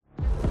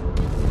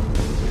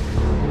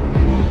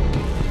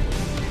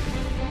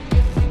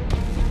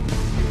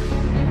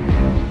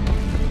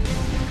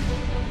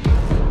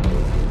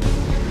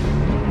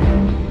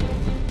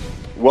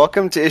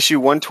Welcome to issue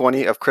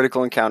 120 of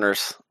Critical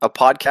Encounters, a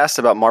podcast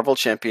about Marvel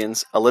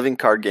Champions, a living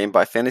card game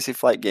by Fantasy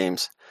Flight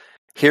Games.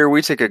 Here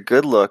we take a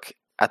good look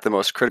at the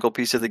most critical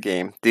piece of the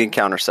game, the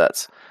encounter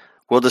sets.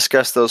 We'll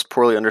discuss those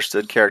poorly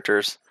understood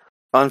characters,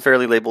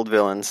 unfairly labeled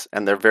villains,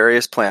 and their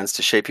various plans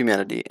to shape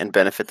humanity and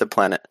benefit the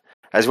planet,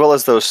 as well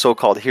as those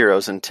so-called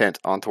heroes intent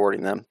on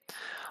thwarting them.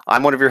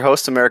 I'm one of your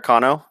hosts,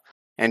 Americano,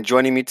 and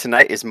joining me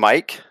tonight is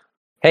Mike.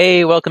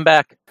 Hey, welcome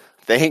back.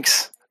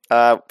 Thanks.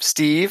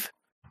 Steve.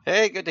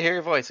 Hey, good to hear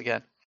your voice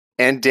again.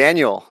 And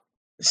Daniel.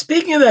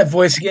 Speaking of that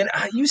voice again,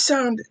 you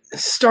sound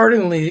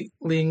startlingly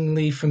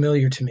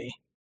familiar to me.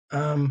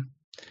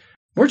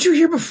 Weren't you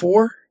here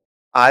before?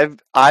 I've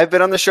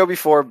been on the show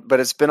before,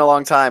 but it's been a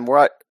long time.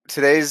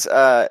 Today's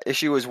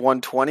issue is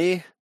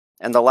 120,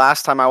 and the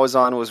last time I was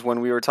on was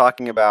when we were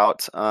talking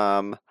about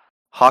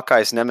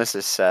Hawkeye's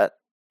Nemesis set,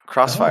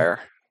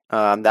 Crossfire.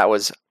 That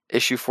was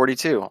issue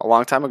 42, a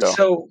long time ago.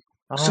 So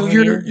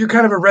you're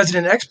kind of a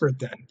resident expert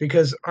then,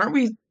 because aren't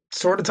we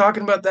sort of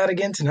talking about that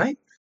again tonight?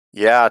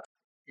 Yeah.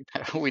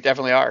 We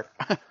definitely are.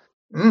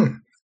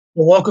 Well,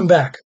 welcome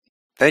back.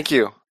 Thank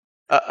you.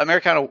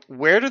 Americano,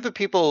 where do the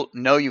people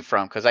know you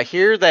from? Because I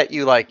hear that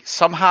you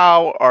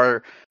somehow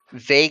are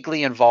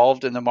vaguely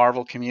involved in the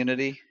Marvel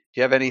community. Do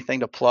you have anything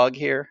to plug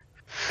here?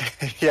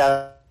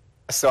 Yeah.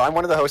 So I'm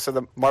one of the hosts of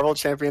the Marvel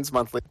Champions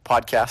Monthly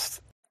podcast,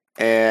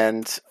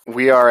 and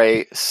we are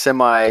a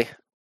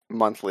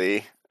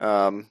semi-monthly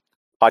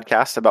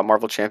podcast about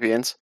Marvel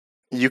Champions.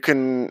 You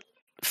can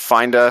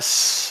find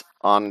us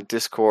on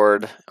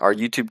Discord, our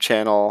YouTube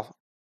channel,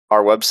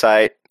 our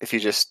website. If you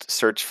just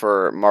search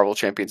for Marvel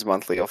Champions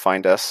Monthly, you'll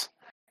find us.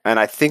 And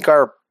I think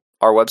our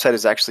website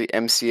is actually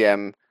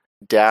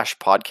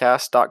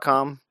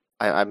mcm-podcast.com.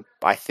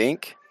 I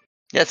think.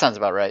 Yeah, it sounds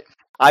about right.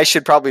 I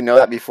should probably know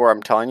that before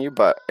I'm telling you,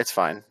 but it's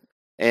fine.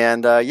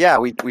 And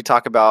we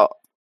talk about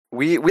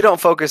we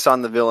don't focus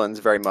on the villains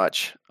very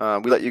much.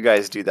 We let you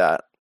guys do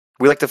that.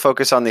 We like to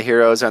focus on the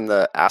heroes and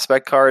the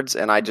aspect cards,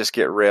 and I just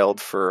get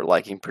railed for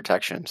liking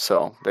protection.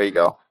 So there you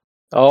go.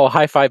 Oh,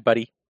 high five,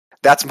 buddy.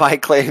 That's my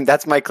claim.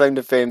 That's my claim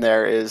to fame.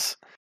 There is,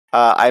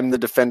 I'm the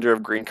defender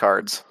of green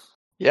cards.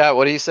 Yeah.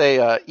 What do you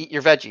say? Eat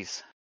your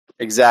veggies.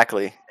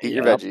 Exactly. Eat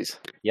your veggies.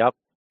 Yep.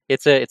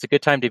 It's a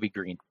good time to be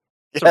green.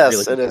 It's yes, a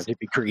really good it is. time to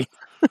be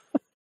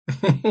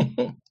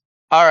green.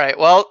 All right.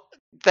 Well,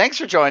 thanks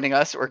for joining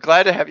us. We're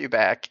glad to have you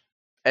back.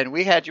 And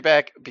we had you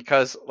back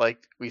because, like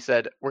we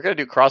said, we're going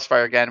to do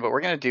Crossfire again, but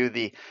we're going to do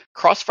the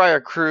Crossfire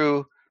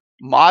Crew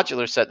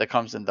modular set that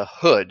comes in the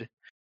hood.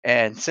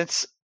 And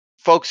since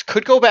folks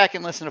could go back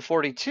and listen to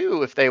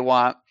 42 if they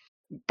want,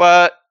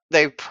 but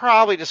they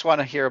probably just want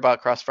to hear about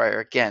Crossfire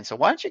again. So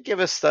why don't you give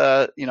us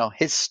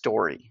his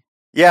story?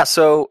 Yeah.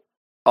 So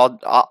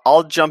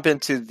I'll jump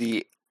into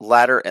the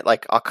latter.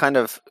 I'll kind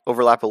of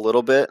overlap a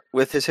little bit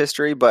with his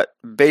history, but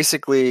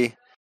basically,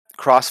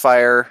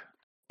 Crossfire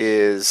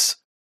is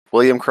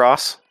William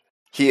Cross.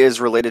 He is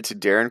related to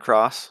Darren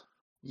Cross.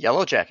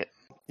 Yellow Jacket.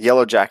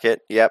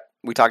 Yep.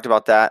 We talked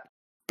about that.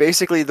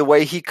 Basically, the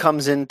way he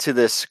comes into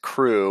this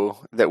crew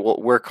that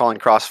we're calling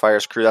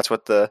Crossfire's crew, that's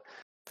what the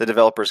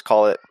developers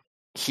call it.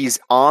 He's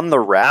on the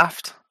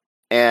raft,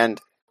 and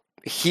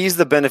he's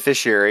the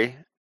beneficiary,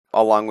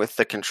 along with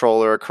the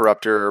Controller,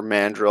 Corruptor,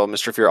 Mandrill,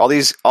 Mr. Fear,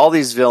 all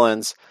these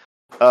villains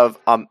of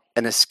an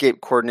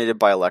escape coordinated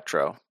by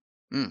Electro.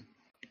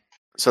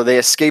 So they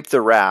escape the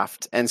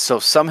raft, and so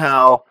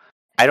somehow,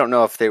 I don't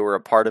know if they were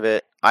a part of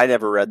it. I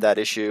never read that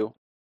issue.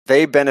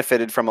 They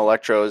benefited from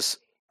Electro's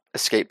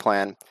escape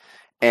plan,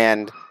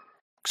 and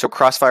so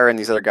Crossfire and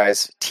these other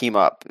guys team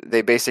up.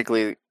 They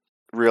basically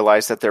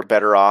realize that they're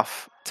better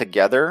off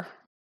together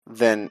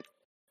than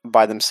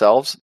by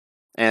themselves,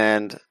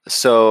 and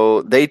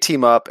so they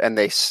team up and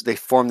they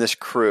form this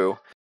crew.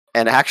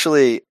 And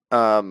actually,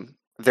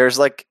 there's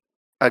like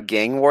a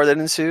gang war that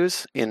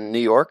ensues in New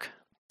York.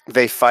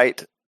 They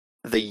fight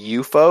the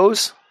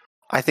UFOs.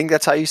 I think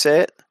that's how you say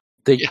it.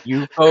 The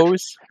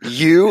UFOs?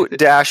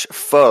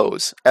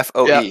 U-foes.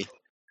 F-O-E.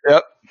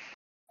 Yep.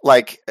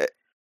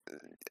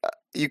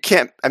 You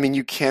can't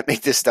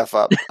make this stuff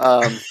up.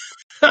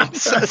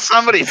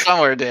 Somebody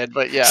somewhere did,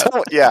 but yeah.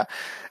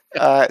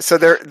 So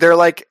they're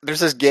like, there's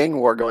this gang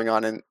war going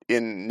on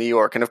in New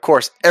York. And of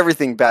course,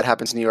 everything bad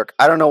happens in New York.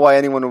 I don't know why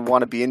anyone would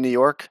want to be in New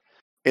York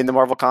in the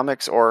Marvel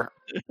comics, or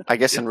I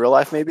guess in real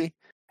life, maybe,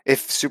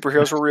 if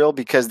superheroes were real,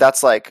 because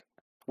that's like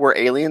where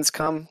aliens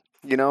come,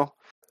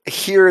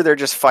 Here they're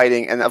just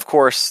fighting, and of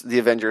course the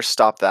Avengers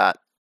stop that.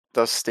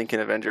 Those stinking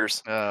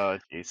Avengers. Oh,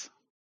 jeez.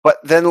 But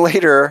then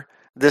later,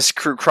 this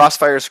crew,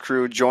 Crossfire's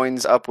crew,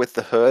 joins up with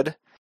the Hood,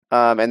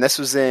 and this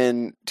was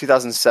in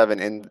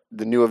 2007 in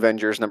the New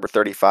Avengers number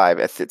 35.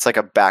 It's like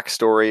a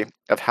backstory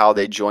of how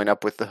they join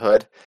up with the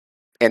Hood,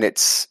 and it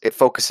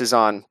focuses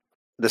on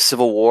the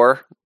Civil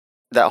War,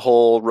 that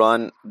whole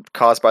run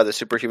caused by the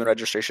Superhuman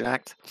Registration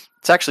Act.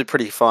 It's actually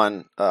pretty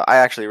fun. I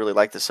actually really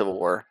like the Civil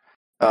War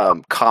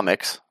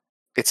comics.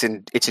 It's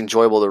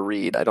enjoyable to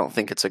read. I don't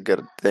think it's a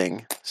good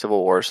thing,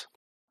 Civil Wars.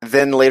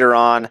 Then later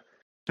on,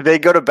 they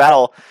go to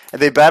battle,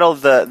 and they battle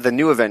the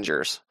New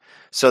Avengers.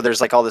 So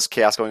there's like all this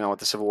chaos going on with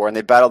the Civil War, and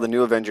they battle the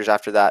New Avengers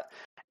after that.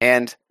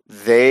 And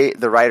the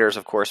writers,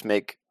 of course,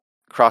 make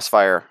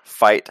Crossfire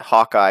fight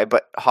Hawkeye,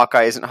 but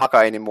Hawkeye isn't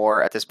Hawkeye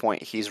anymore at this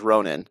point. He's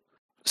Ronin.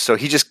 So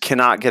he just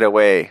cannot get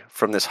away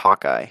from this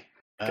Hawkeye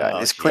guy.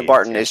 This Clint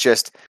Barton is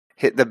just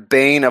hit the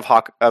bane of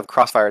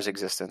Crossfire's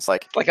existence.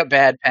 Like a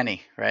bad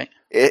penny, right?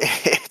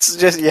 It's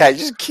just, yeah, you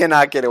just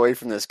cannot get away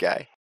from this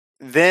guy.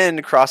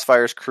 Then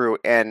Crossfire's crew,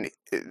 and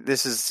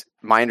this is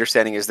my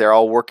understanding, is they're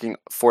all working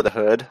for the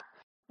Hood.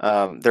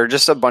 They're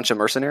just a bunch of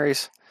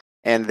mercenaries,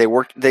 and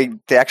they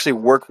actually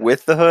work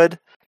with the Hood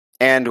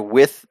and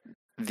with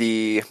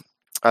the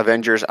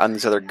Avengers on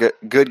these other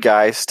good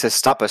guys to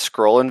stop a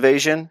Skrull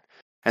invasion.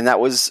 And that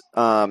was,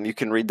 you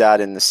can read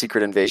that in the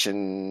Secret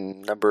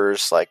Invasion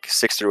numbers like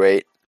 6 through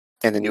 8,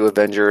 and the New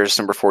Avengers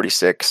number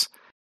 46.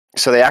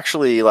 So they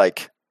actually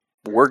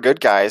were good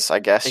guys, I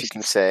guess you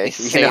can say. They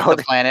saved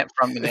the planet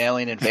from an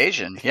alien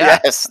invasion. Yeah.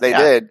 Yes, they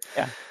did.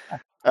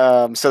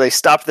 Yeah. So they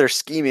stopped their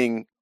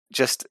scheming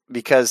just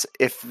because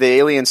if the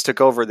aliens took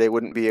over, they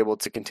wouldn't be able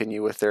to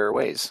continue with their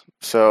ways.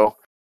 So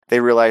they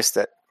realized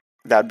that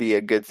that'd be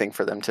a good thing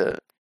for them to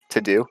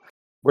do.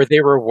 Were they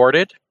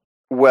rewarded?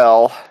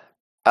 Well,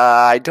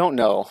 I don't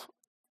know.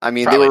 I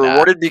mean, Probably they were not.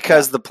 rewarded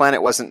because the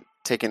planet wasn't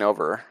taken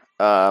over.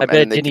 I bet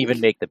it didn't even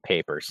make the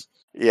papers.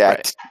 Yeah,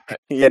 Right.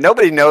 Yeah.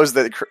 Nobody knows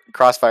that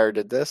Crossfire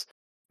did this,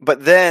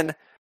 but then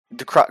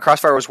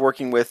Crossfire was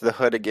working with the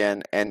Hood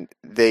again, and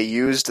they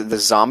used the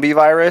zombie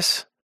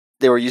virus.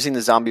 They were using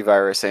the zombie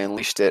virus. They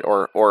unleashed it,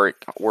 or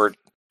were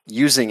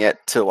using it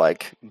to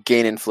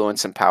gain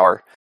influence and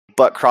power.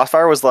 But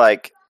Crossfire was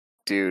like,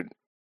 "Dude,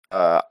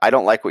 I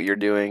don't like what you're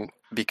doing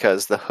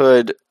because the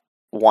Hood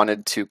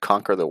wanted to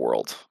conquer the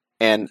world,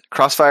 and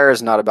Crossfire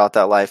is not about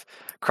that life.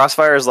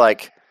 Crossfire is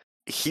like."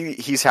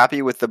 He's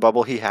happy with the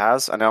bubble he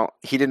has. I know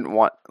he didn't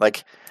want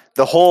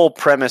the whole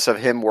premise of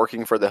him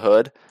working for the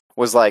Hood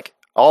was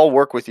I'll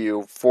work with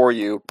you for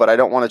you, but I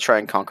don't want to try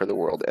and conquer the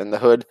world. And the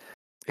Hood,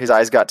 his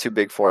eyes got too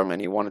big for him,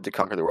 and he wanted to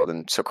conquer the world.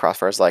 And so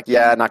Crossfire's like,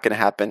 yeah, not going to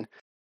happen.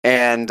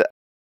 And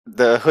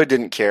the Hood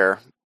didn't care,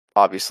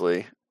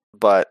 obviously,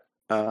 but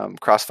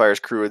Crossfire's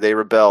crew, they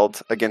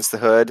rebelled against the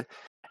Hood,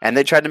 and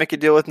they tried to make a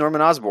deal with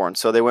Norman Osborn.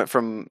 So they went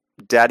from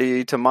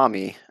daddy to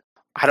mommy.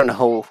 I don't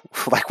know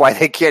why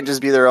they can't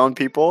just be their own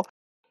people,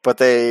 but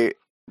they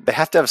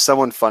have to have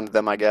someone fund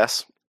them, I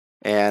guess.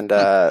 And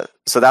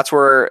so that's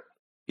where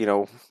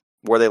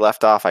they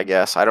left off, I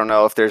guess. I don't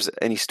know if there's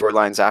any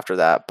storylines after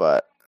that,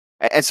 but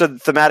and so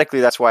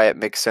thematically that's why it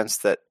makes sense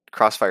that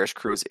Crossfire's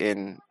crew is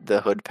in the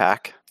Hood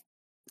pack,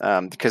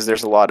 because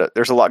there's a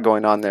lot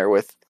going on there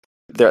with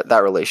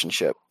that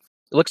relationship.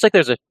 It looks like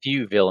there's a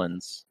few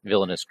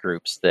villainous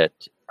groups that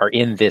are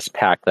in this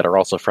pack that are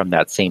also from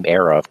that same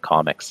era of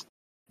comics.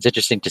 It's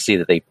interesting to see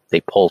that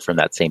they pulled from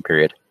that same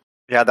period.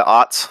 Yeah, the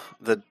aughts,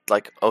 the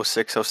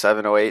 06,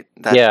 07, 08.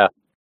 Yeah.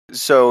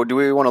 So do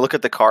we want to look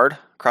at the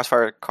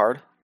Crossfire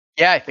card?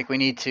 Yeah, I think we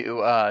need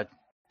to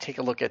take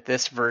a look at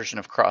this version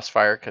of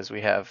Crossfire because we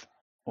have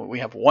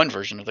one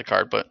version of the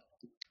card, but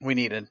we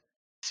need to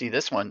see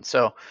this one.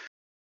 So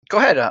go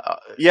ahead.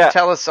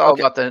 Tell us all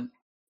about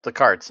the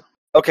cards.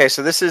 Okay,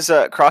 so this is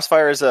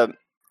Crossfire is a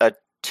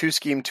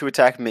 2-scheme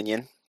 2-attack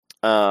minion,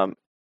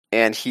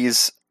 and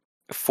he's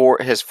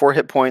his 4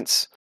 hit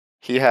points.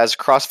 He has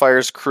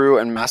Crossfire's crew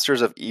and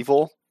Masters of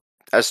Evil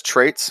as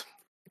traits,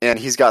 and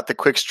he's got the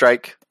quick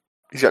strike.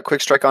 He's got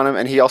quick strike on him,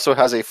 and he also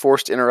has a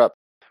forced interrupt.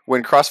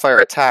 When Crossfire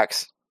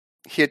attacks,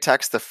 he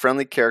attacks the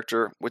friendly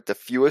character with the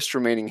fewest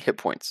remaining hit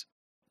points.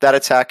 That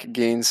attack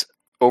gains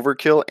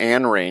overkill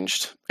and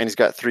ranged, and he's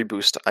got 3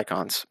 boost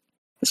icons.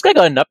 This guy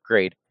got an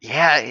upgrade.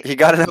 Yeah, he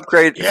got an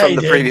upgrade from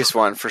the did. previous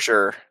one for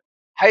sure.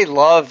 I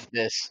love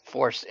this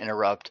forced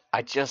interrupt.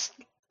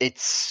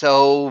 It's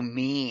so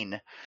mean.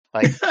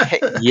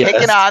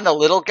 Taking on the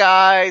little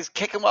guys,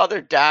 kick them while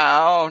they're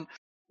down,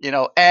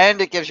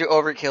 and it gives you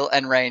overkill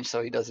and range,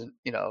 so he doesn't,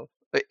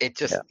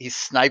 he's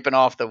sniping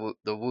off the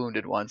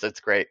wounded ones.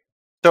 That's great.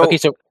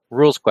 So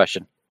rules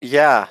question.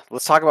 Yeah,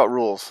 let's talk about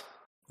rules.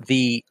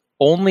 The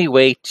only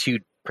way to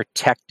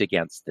protect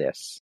against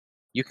this,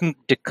 you can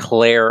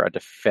declare a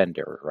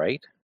defender,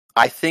 right?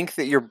 I think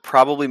that you're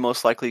probably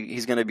most likely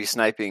he's going to be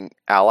sniping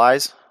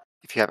allies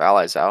if you have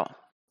allies out.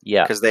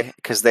 Yeah,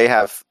 because they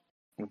have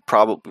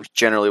probably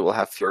generally will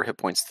have fewer hit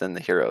points than the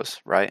heroes,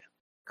 right?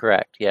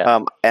 correct.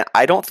 Yeah. And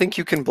I don't think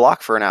you can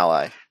block for an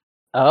ally.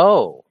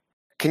 Oh,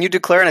 Can you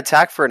declare an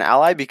attack for an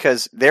ally?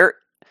 Because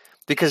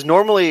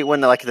normally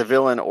when the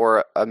villain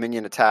or a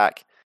minion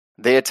attack,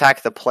 they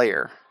attack the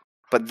player.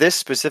 But this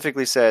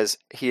specifically says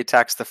he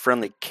attacks the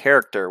friendly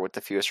character with the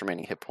fewest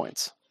remaining hit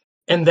points.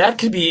 And that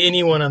could be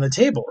anyone on the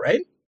table,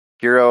 right?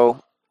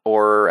 Hero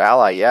or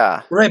ally,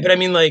 yeah. Right, but I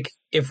mean,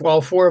 if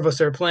all 4 of us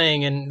are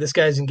playing and this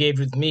guy's engaged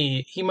with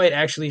me, he might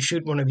actually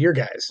shoot one of your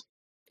guys.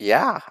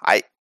 Yeah,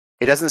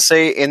 it doesn't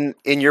say in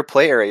your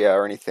play area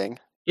or anything.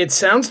 It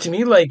sounds to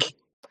me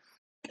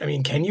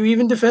can you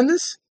even defend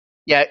this?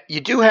 Yeah,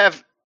 you do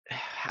have,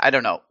 I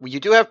don't know, you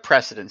do have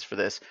precedence for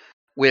this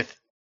with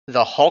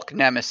the Hulk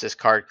Nemesis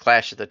card,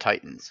 Clash of the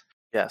Titans.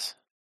 Yes.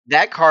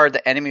 that card,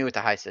 the enemy with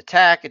the highest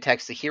attack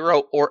attacks the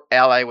hero or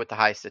ally with the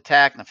highest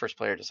attack, and the first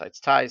player decides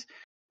ties,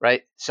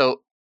 right?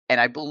 So, and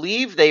I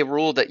believe they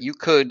ruled that you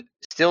could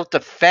still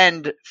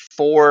defend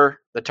for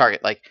the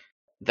target. Like,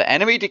 the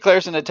enemy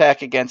declares an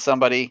attack against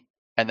somebody,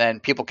 and then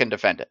people can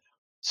defend it.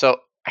 So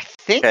I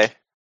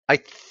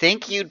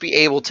think you'd be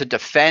able to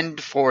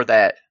defend for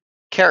that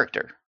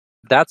character.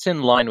 That's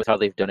in line with how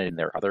they've done it in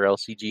their other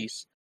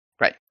LCGs.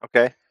 Right.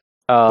 Okay.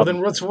 Well,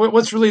 then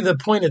what's really the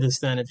point of this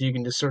then? If you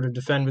can just sort of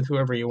defend with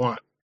whoever you want.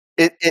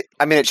 It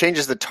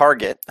changes the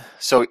target.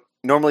 So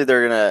normally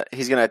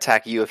he's gonna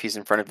attack you if he's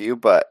in front of you,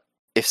 but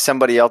if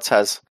somebody else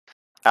has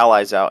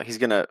allies out, he's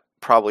gonna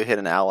probably hit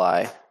an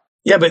ally.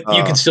 Yeah, but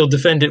you can still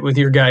defend it with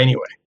your guy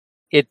anyway.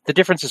 The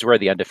difference is where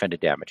the undefended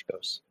damage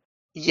goes.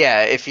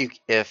 Yeah,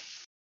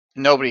 if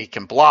nobody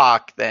can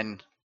block, then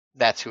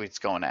that's who it's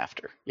going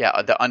after.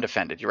 Yeah, the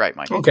undefended. You're right,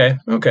 Mike. Okay.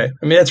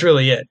 I mean, that's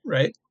really it,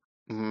 right?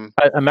 Mm-hmm.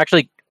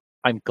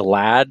 I'm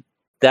glad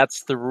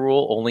that's the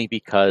rule, only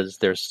because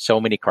there's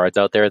so many cards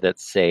out there that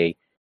say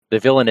the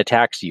villain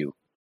attacks you.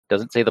 It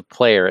doesn't say the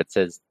player. It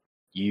says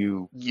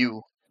you.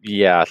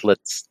 Yeah,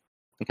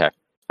 okay.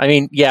 I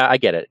mean, yeah, I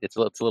get it. It's a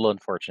little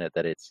unfortunate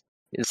that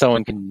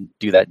someone can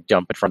do that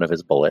jump in front of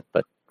his bullet,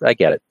 but I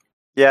get it.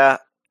 Yeah,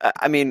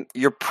 I mean,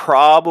 you're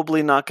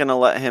probably not going to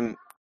let him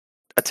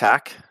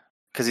attack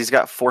because he's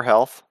got 4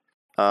 health.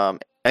 I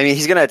mean,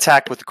 he's going to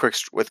attack with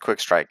quick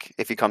strike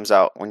if he comes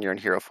out when you're in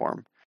hero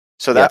form.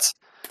 So that's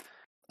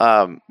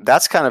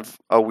kind of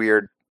a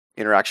weird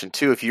interaction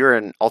too. If you're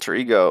in alter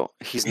ego,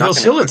 he'll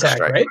still attack,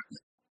 right?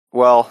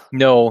 Well,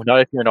 no, not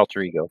if you're an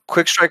alter ego.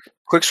 Quick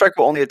strike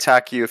will only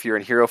attack you if you're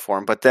in hero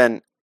form, but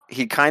then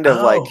he kind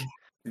of like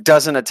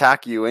doesn't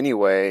attack you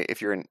anyway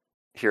if you're in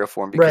hero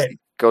form because he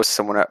goes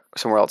somewhere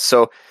else.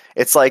 So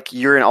it's like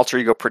you're in alter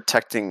ego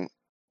protecting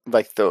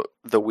like the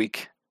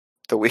weak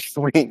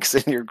links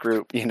in your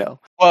group, you know.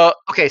 Well,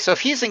 okay, so if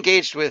he's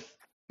engaged with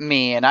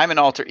me and I'm an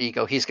alter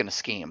ego, he's going to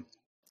scheme.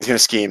 He's going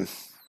to scheme.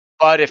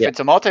 But if it's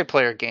a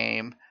multiplayer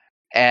game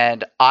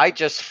and I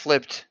just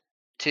flipped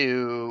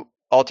to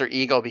alter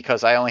ego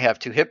because I only have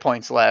 2 hit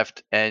points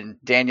left and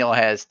Daniel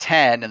has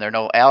 10 and there are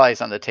no allies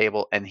on the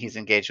table and he's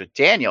engaged with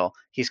Daniel,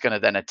 he's going to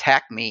then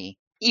attack me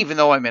even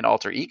though I'm in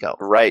alter ego.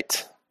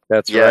 Right.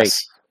 That's right.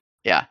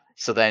 Yeah.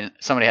 So then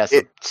somebody has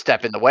to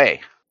step in the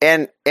way.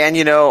 And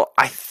you know,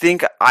 I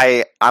think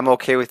I'm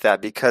okay with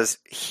that because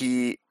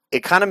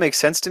it kind of makes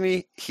sense to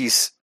me.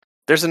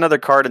 There's another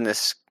card in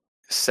this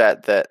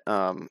set that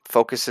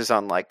focuses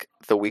on like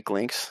the weak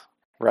links,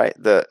 right?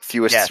 The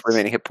fewest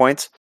remaining hit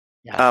points.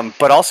 Yeah.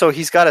 But also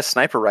he's got a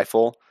sniper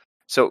rifle,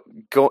 so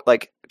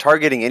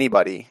targeting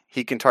anybody,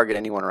 he can target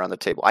anyone around the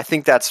table. I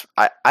think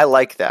I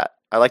like that.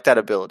 I like that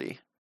ability.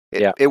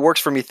 It works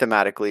for me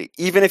thematically,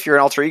 even if you're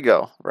an alter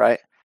ego, right?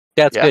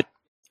 Yeah, it's good.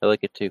 I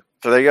like it too.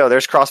 So there you go.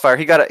 There's Crossfire.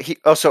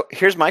 So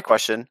here's my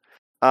question.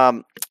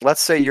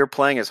 Let's say you're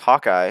playing as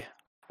Hawkeye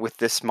with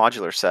this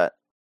modular set,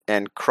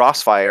 and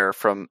Crossfire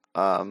from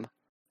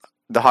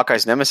the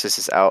Hawkeye's Nemesis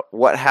is out.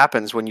 What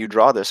happens when you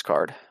draw this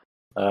card?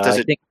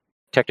 I think,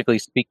 technically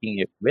speaking,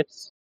 it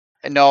quits.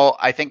 No,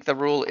 I think the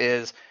rule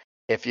is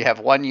if you have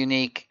 1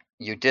 unique,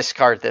 you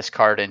discard this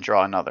card and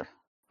draw another.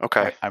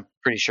 Okay. I'm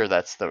pretty sure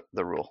that's the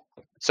rule.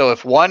 So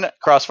if 1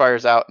 Crossfire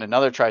is out and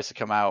another tries to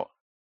come out,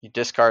 you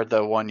discard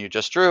the 1 you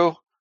just drew,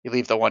 you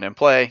leave the 1 in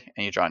play,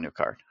 and you draw a new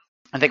card.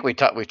 I think we've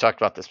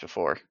talked about this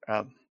before.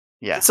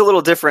 Yeah, it's a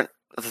little different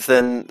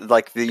than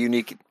like the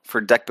unique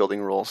for deck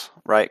building rules,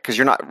 right? Because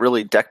you're not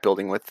really deck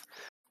building with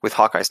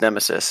Hawkeye's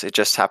Nemesis. It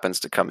just happens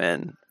to come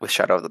in with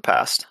Shadow of the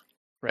Past.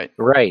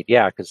 Right.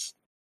 Yeah, because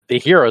the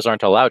heroes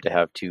aren't allowed to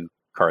have 2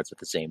 cards with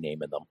the same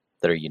name in them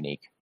that are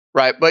unique.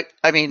 Right, but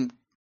I mean,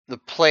 the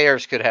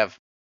players could have.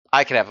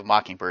 I could have a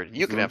Mockingbird.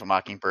 You could have a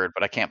Mockingbird,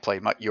 but I can't play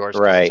yours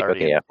because it's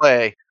already in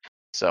play.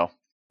 So,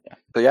 yeah.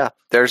 So yeah,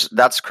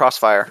 that's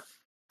Crossfire,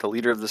 the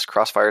leader of this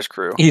Crossfire's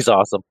crew. He's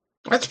awesome.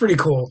 That's pretty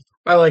cool.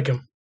 I like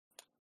him.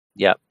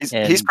 Yeah,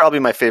 he's probably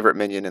my favorite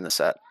minion in the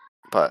set.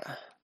 But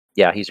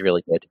yeah, he's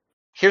really good.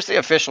 Here's the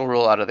official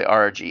rule out of the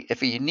RRG.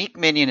 If a unique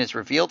minion is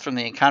revealed from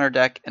the encounter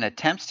deck and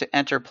attempts to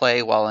enter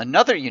play while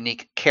another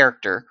unique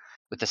character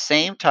with the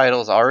same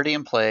title is already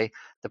in play,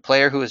 the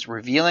player who is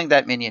revealing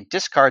that minion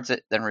discards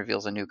it, then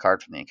reveals a new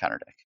card from the encounter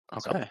deck.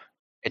 Okay. So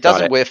it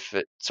doesn't whiff,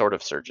 it sort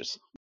of surges.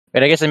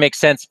 And I guess it makes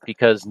sense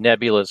because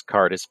Nebula's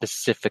card is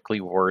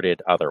specifically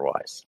worded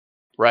otherwise.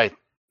 Right.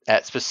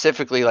 That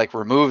specifically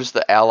removes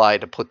the ally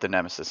to put the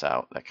Nemesis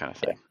out, that kind of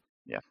thing.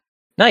 Yeah.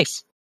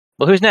 Nice.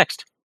 Well, who's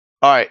next?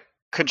 All right.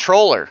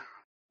 Controller.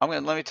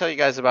 Let me tell you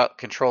guys about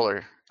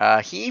Controller.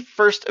 He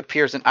first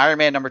appears in Iron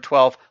Man number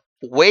 12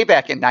 way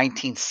back in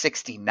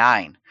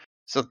 1969.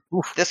 So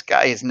this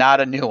guy is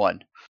not a new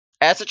one.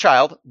 As a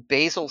child,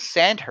 Basil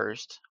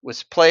Sandhurst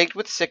was plagued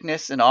with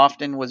sickness and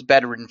often was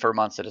bedridden for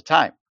months at a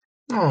time.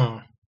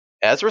 Oh.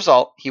 As a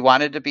result, he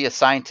wanted to be a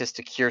scientist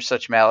to cure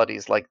such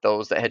maladies like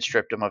those that had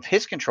stripped him of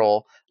his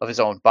control of his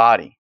own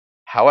body.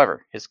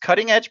 However, his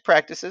cutting-edge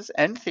practices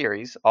and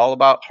theories, all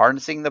about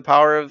harnessing the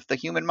power of the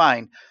human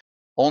mind,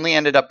 only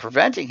ended up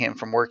preventing him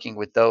from working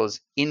with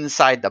those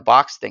inside the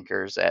box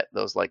thinkers at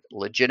those like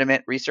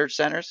legitimate research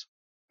centers.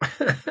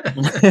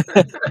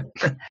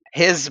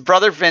 His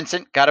brother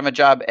Vincent got him a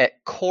job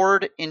at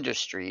Cord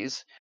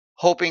Industries,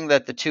 hoping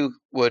that the two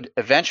would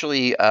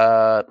eventually,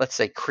 let's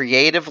say,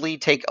 creatively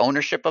take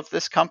ownership of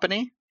this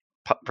company,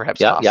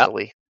 perhaps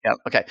hostily. Yeah.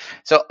 Okay.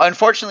 So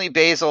unfortunately,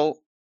 Basil,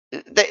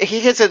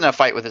 he gets in a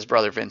fight with his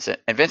brother Vincent,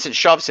 and Vincent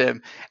shoves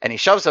him, and he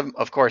shoves him,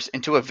 of course,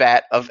 into a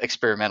vat of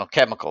experimental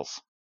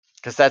chemicals,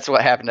 because that's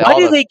what happened to Why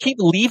do they keep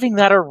leaving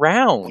that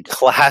around?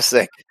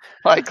 Classic.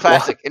 Like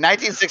classic. In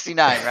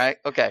 1969, right?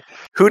 Okay.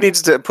 Who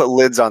needs to put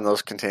lids on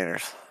those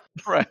containers?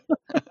 Right.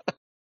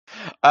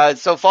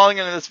 So falling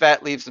into this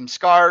vat leaves him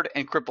scarred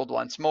and crippled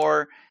once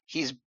more.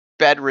 He's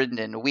bedridden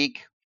and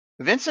weak.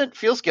 Vincent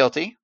feels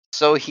guilty,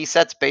 so he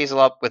sets Basil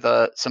up with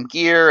some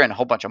gear and a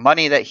whole bunch of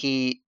money that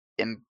he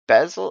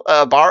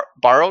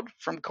borrowed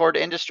from Cord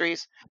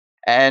Industries.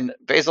 And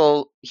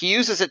Basil, he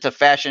uses it to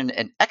fashion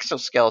an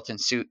exoskeleton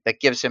suit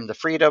that gives him the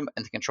freedom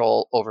and the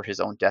control over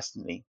his own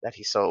destiny that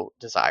he so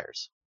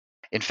desires.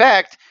 In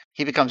fact,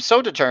 he becomes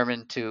so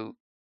determined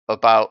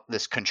about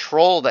this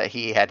control that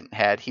he hadn't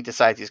had, he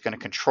decides he's going to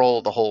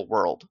control the whole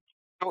world.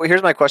 Oh,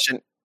 here's my question.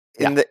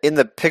 In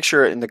the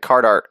picture in the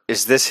card art,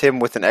 is this him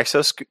with an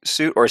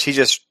exosuit, or is he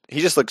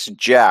just looks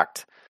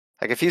jacked?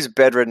 Like if he's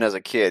bedridden as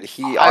a kid,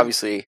 he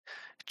obviously,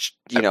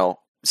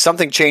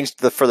 something changed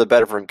for the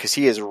better for him because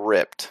he is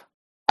ripped.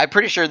 I'm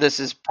pretty sure this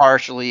is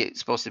partially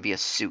supposed to be a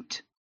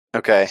suit.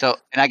 Okay. So,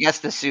 and I guess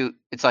the suit,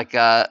 it's like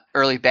a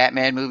early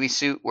Batman movie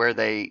suit where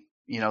they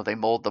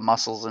mold the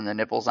muscles and the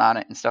nipples on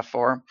it and stuff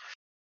for him.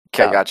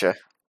 Okay, gotcha.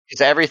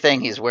 Because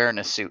everything, he's wearing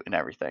a suit and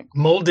everything.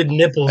 Molded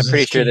nipples. I'm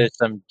pretty sure there's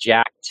some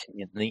jacked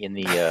in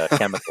the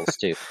chemicals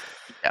too.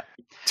 Yeah.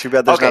 Too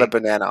bad there's not a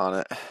banana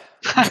on it.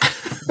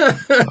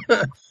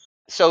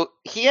 So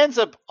he ends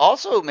up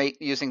also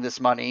using this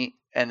money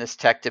and this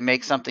tech to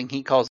make something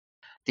he calls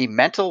the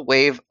mental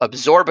wave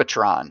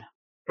absorbatron.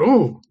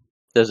 Ooh.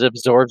 Does it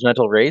absorb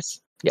mental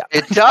rays? Yeah.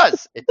 It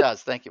does. It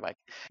does. Thank you, Mike.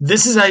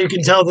 This is how you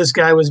can tell this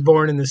guy was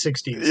born in the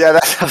 60s. Yeah,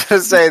 that's what I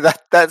was going to say.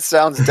 That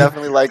sounds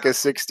definitely like a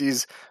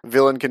 60s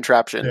villain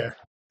contraption. Yeah.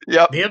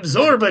 Yep. The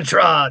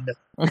Absorbatron.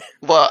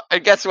 Well,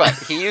 and guess what?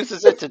 He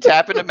uses it to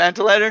tap into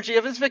mental energy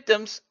of his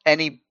victims, and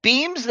he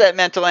beams that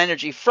mental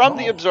energy from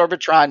the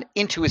Absorbatron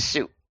into his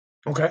suit.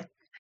 Okay.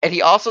 And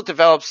he also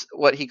develops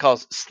what he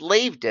calls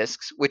slave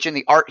discs, which in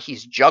the art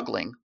he's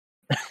juggling,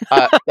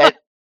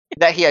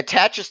 that he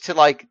attaches to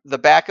like the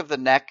back of the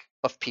neck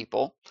of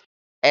people,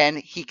 and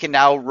he can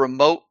now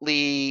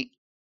remotely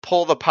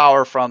pull the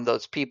power from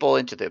those people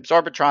into the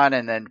Absorbatron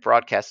and then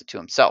broadcast it to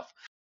himself.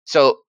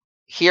 So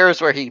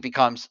here's where he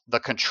becomes the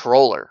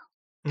controller,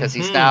 because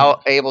he's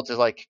now able to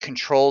like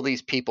control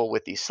these people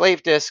with these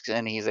slave discs,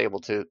 and he's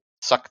able to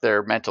suck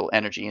their mental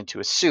energy into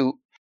his suit.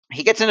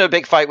 He gets into a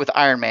big fight with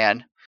Iron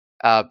Man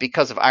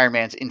because of Iron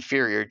Man's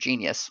inferior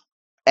genius,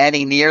 and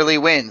he nearly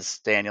wins.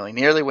 Daniel, he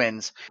nearly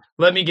wins.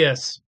 Let me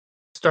guess.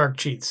 Stark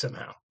cheats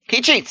somehow.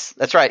 He cheats.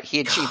 That's right.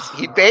 He cheats.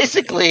 He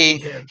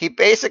basically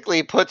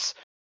puts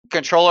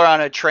Controller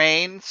on a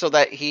train so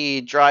that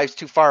he drives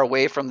too far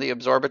away from the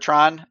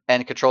Absorbatron,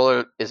 and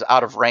Controller is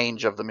out of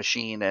range of the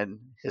machine, and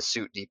his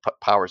suit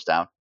powers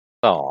down.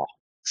 Oh.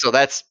 So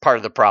that's part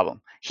of the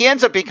problem. He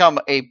ends up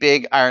becoming a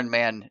big Iron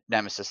Man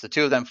nemesis. The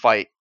two of them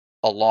fight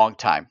a long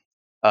time.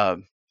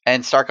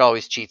 And Stark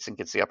always cheats and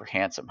gets the upper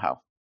hand somehow.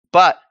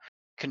 But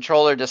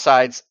Controller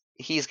decides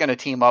he's going to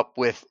team up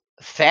with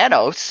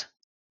Thanos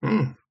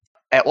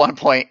at one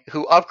point,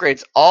 who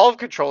upgrades all of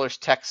Controller's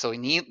tech, so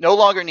he no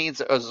longer needs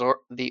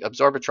the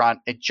Absorbatron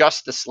and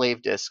just the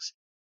slave discs.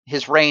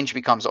 His range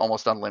becomes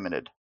almost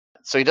unlimited.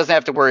 So he doesn't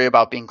have to worry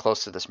about being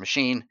close to this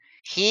machine.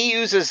 He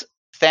uses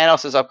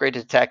Thanos'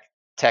 upgraded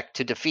tech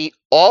to defeat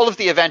all of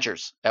the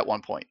Avengers at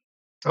one point.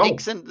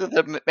 Sneaks into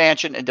the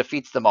mansion and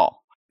defeats them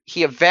all.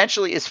 He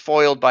eventually is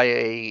foiled by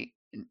a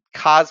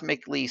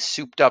cosmically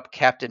souped up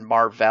Captain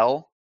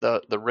Marvel,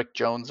 the Rick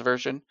Jones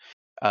version,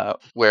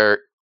 where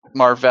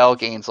Marvel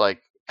gains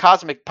like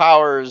cosmic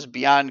powers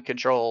beyond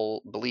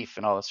control, belief,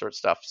 and all that sort of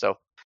stuff. So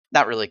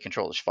not really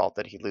Controller's fault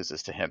that he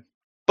loses to him.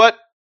 But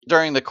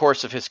during the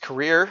course of his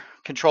career,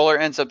 Controller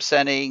ends up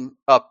setting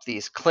up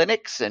these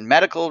clinics and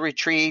medical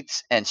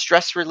retreats and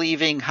stress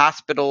relieving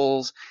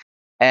hospitals.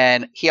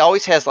 And he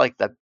always has like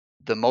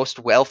the most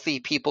wealthy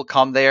people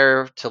come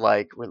there to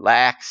like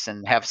relax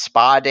and have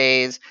spa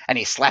days. And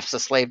he slaps a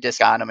slave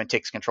disc on them and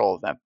takes control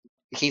of them.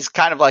 He's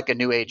kind of like a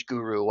new age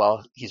guru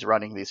while he's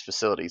running these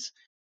facilities.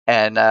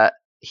 And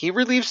he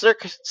relieves their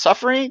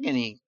suffering, and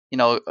he,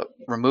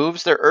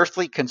 removes their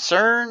earthly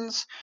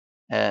concerns.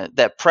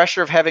 That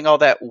pressure of having all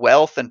that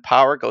wealth and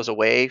power goes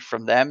away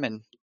from them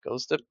and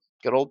goes to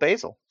good old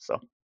Basil. So,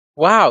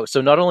 wow!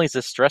 So not only is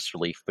this stress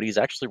relief, but he's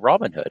actually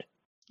Robin Hood.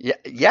 Yeah.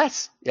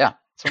 Yes. Yeah.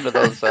 It's one of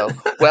those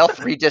wealth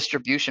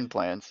redistribution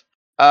plans.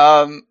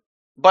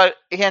 But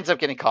he ends up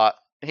getting caught.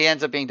 He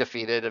ends up being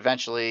defeated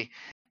eventually.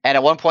 And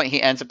at one point,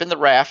 he ends up in the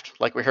raft,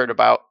 like we heard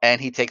about,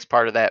 and he takes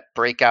part of that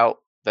breakout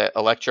that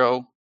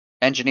Electro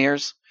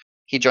engineers.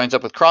 he joins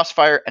up with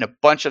Crossfire and a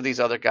bunch of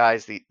these other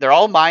guys. They're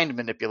all mind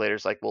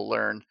manipulators, like we'll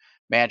learn.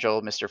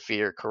 Mandrill, Mr.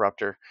 Fear,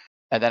 Corruptor.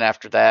 And then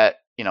after that,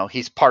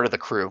 he's part of the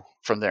crew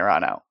from there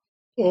on out.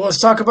 Well, let's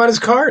talk about his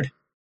card.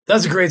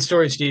 That's a great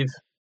story, Steve.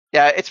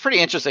 Yeah, it's pretty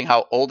interesting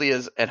how old he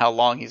is and how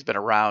long he's been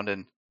around,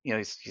 and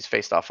he's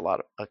faced off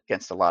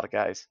against a lot of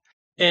guys.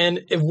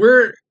 And if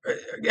we're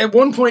at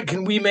one point,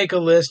 can we make a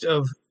list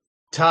of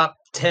top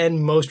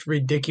 10 most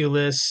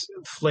ridiculous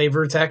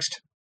flavor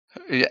text?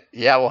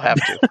 Yeah, we'll have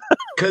to.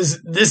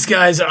 Because this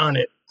guy's on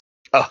it.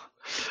 Oh,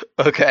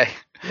 okay.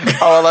 Oh,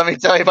 well, let me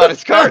tell you about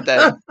his card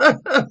then.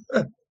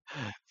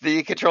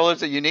 The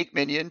controller's a unique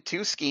minion,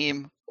 2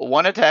 scheme,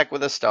 1 attack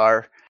with a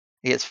star.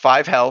 He has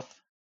 5 health.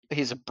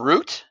 He's a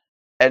brute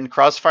and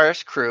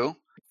Crossfire's crew.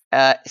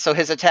 So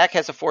his attack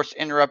has a forced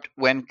interrupt.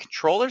 When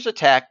controller's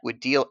attack would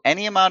deal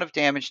any amount of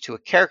damage to a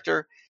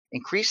character,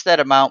 increase that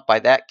amount by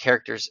that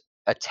character's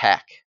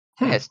attack.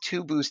 It has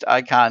 2 boost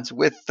icons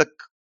with the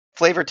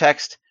flavor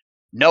text,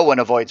 "No one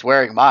avoids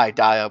wearing my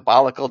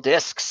diabolical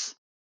discs."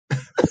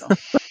 So.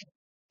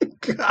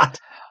 God.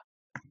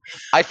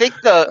 I think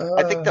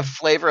the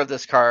flavor of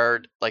this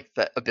card, like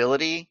the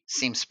ability,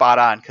 seems spot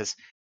on because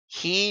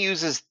he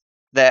uses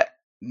that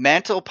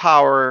mental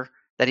power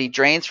that he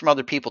drains from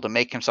other people to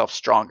make himself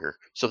stronger.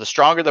 So the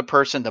stronger the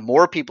person, the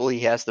more people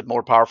he has, the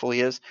more powerful he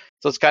is.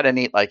 So it's kind of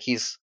neat. Like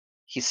he's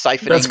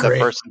siphoning the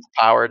person's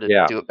power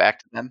to do it back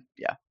to them.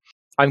 Yeah.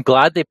 I'm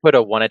glad they put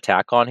a 1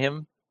 attack on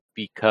him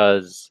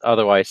because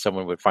otherwise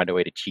someone would find a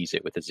way to cheese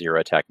it with a 0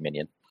 attack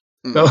minion.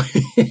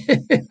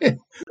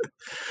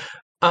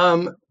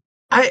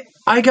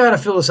 I got a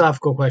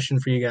philosophical question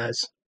for you guys.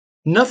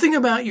 Nothing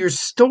about your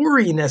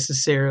story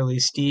necessarily,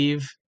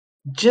 Steve,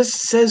 just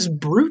says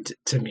brute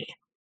to me.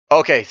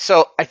 Okay,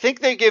 so I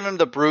think they give him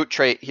the brute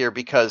trait here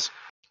because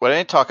what I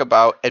didn't talk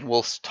about, and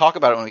we'll talk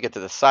about it when we get to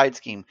the side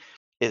scheme,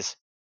 is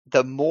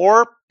the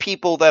more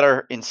people that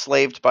are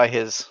enslaved by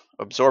his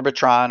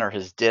Absorbitron or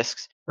his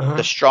discs,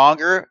 the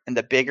stronger and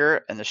the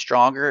bigger and the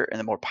stronger and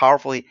the more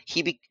powerful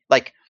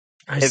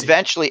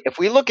eventually, if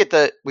we look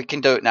at we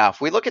can do it now.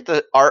 If we look at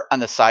the art on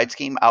the side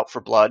scheme, Out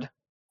for Blood,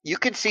 you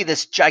can see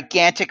this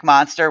gigantic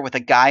monster with a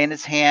guy in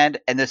his hand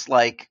and this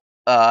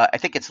I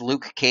think it's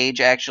Luke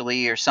Cage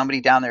actually, or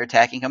somebody down there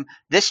attacking him.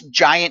 This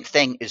giant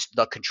thing is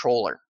the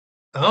controller.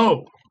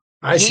 Oh,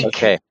 I see.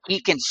 Okay.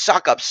 He can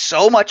suck up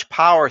so much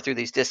power through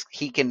these discs.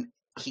 He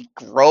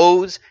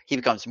grows. He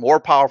becomes more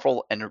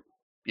powerful and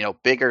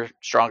bigger,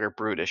 stronger,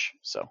 brutish.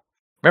 So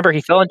remember,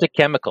 he fell into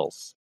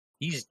chemicals.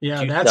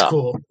 That's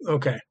cool.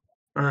 Okay,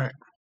 all right.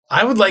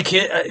 I would like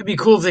it. It'd be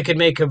cool if they could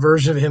make a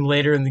version of him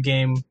later in the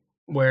game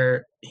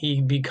where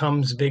he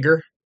becomes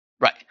bigger.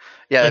 Right.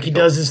 Yeah. Like he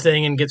does his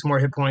thing and gets more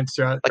hit points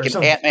throughout. Like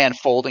an Ant-Man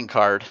folding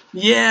card.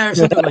 Yeah, or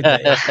something like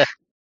that. Yeah.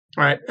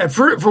 All right.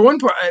 For one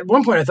point, at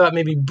one point, I thought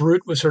maybe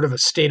brute was sort of a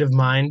state of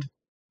mind,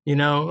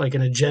 like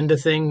an agenda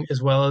thing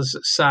as well as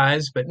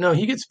size. But no,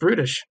 he gets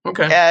brutish.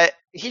 Okay. Yeah,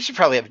 he should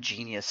probably have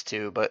genius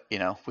too. But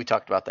we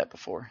talked about that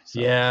before.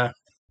 So. Yeah,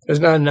 there's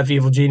not enough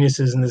evil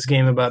geniuses in this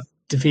game about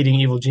defeating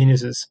evil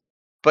geniuses.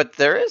 But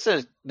there is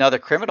another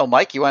criminal.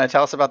 Mike, you want to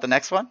tell us about the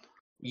next one?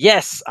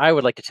 Yes, I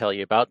would like to tell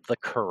you about the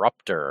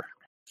Corruptor.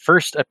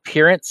 First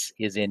appearance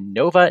is in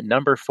Nova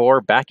number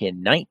 4 back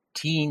in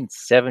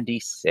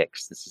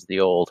 1976. This is the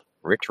old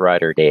Rich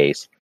Rider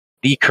days.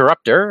 The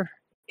Corruptor,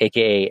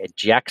 aka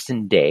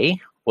Jackson Day,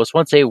 was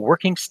once a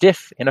working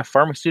stiff in a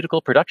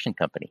pharmaceutical production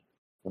company.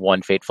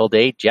 One fateful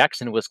day,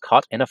 Jackson was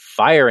caught in a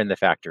fire in the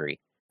factory,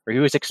 where he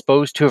was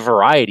exposed to a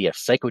variety of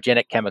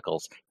psychogenic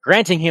chemicals,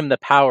 granting him the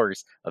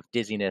powers of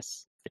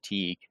dizziness,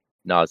 fatigue,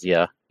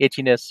 nausea,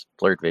 itchiness,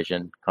 blurred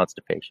vision,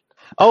 constipation.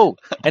 Oh,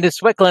 and his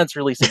sweat glands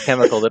release a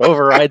chemical that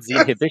overrides the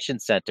inhibition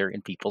center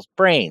in people's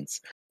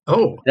brains.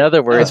 Oh, in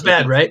other words, that's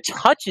bad, right? If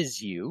he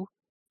touches you,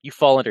 you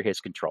fall under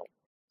his control.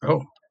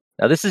 Oh,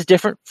 now this is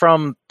different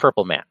from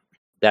Purple Man.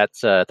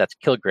 That's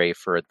Kilgrave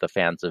for the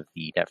fans of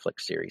the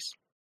Netflix series.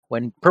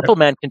 When Purple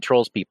Man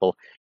controls people,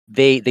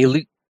 they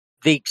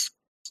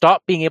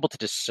stop being able to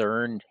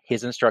discern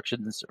his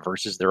instructions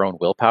versus their own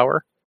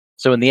willpower.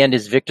 So in the end,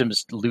 his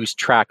victims lose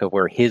track of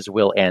where his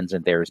will ends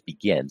and theirs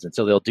begins. And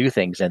so they'll do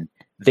things and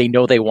they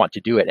know they want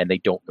to do it and they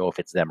don't know if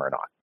it's them or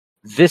not.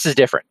 This is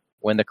different.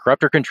 When the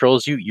Corruptor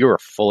controls you, you're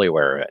fully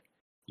aware of it.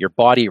 Your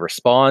body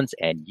responds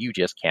and you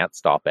just can't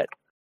stop it.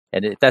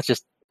 And that's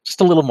just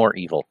a little more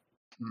evil.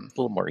 A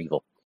little more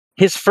evil.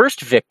 His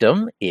first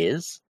victim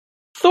is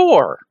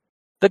Thor,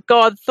 the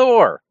god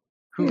Thor,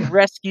 who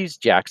rescues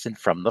Jackson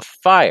from the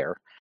fire.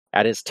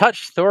 At his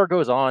touch, Thor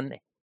goes on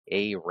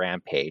a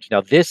rampage.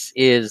 Now, this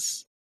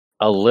is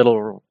a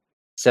little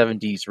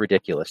 70s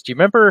ridiculous. Do you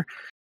remember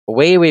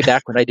way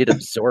back when I did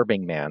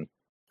Absorbing Man?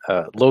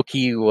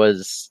 Loki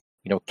was,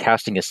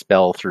 casting a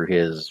spell through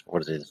his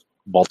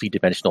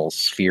multi-dimensional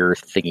sphere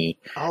thingy.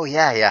 Oh,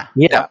 yeah.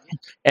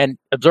 And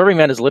Absorbing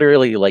Man is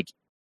literally like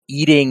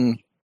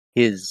eating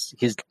his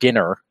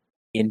dinner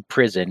in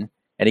prison,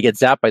 and he gets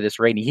zapped by this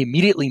ray, and he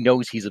immediately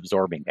knows he's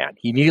Absorbing Man.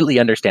 He immediately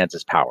understands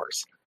his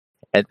powers.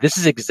 And this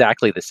is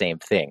exactly the same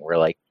thing.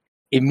 Where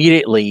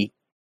immediately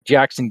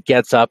Jackson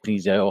gets up and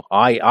he's,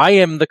 I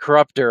am the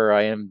corruptor.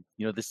 I am,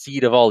 the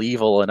seed of all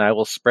evil, and I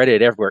will spread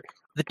it everywhere.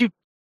 The dude,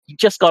 he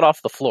just got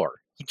off the floor.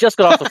 He just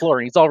got off the floor,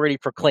 and he's already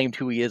proclaimed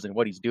who he is and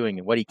what he's doing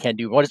and what he can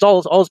do, and what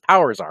all his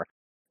powers are.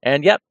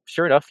 And yep,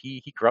 sure enough,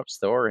 he corrupts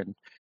Thor, and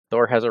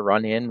Thor has a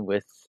run-in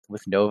with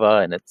Nova,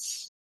 and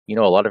it's, a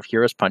lot of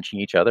heroes punching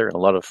each other and a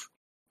lot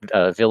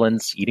of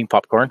villains eating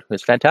popcorn. It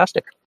was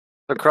fantastic.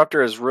 The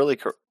corruptor is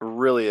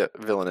really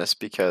villainous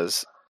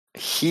because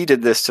he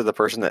did this to the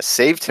person that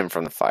saved him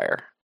from the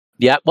fire.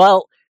 Yeah,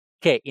 well,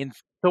 okay, in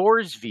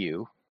Thor's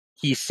view,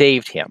 he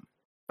saved him.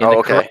 In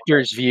the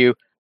corruptor's view,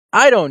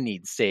 I don't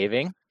need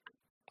saving.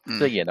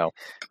 So,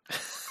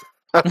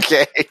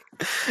 Okay.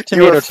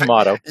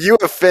 Tomato. You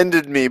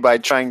offended me by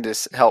trying to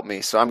help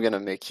me, so I'm going to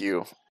make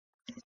you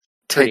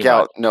take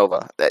out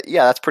Nova.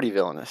 That's pretty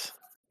villainous.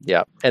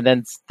 Yeah, and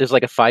then there's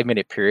like a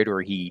 5-minute period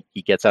where he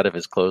gets out of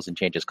his clothes and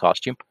changes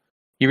costume.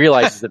 He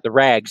realizes that the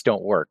rags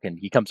don't work, and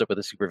he comes up with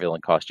a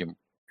supervillain costume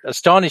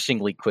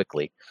astonishingly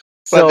quickly.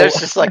 But there's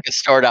just like a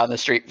store down the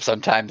street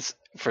sometimes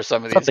for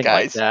some of these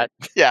guys. Like that.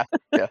 Yeah.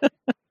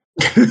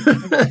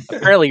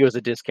 Apparently, it was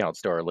a discount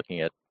store looking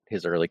at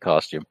his early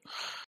costume.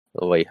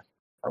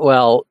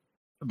 Well,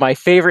 my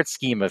favorite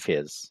scheme of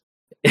his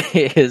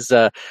is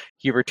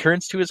he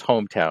returns to his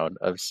hometown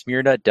of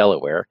Smyrna,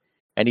 Delaware,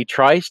 and he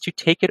tries to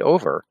take it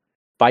over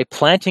by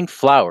planting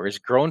flowers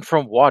grown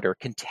from water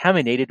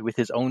contaminated with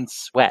his own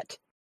sweat.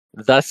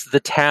 Thus, the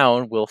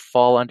town will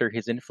fall under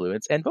his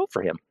influence and vote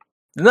for him.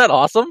 Isn't that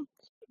awesome?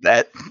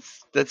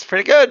 That's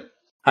pretty good.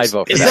 I'd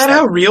vote for that. Is that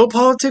how real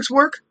politics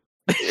work?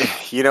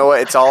 You know what?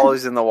 It's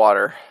always in the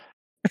water.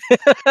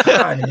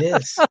 God, it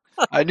is.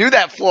 I knew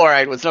that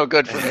fluoride was no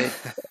good for me.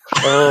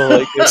 Oh,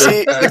 my goodness.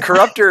 See, the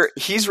corruptor,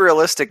 he's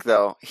realistic,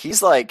 though.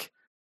 He's like,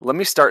 let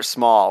me start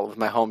small with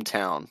my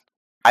hometown.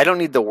 I don't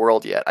need the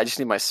world yet. I just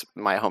need my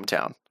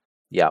hometown.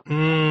 Yeah.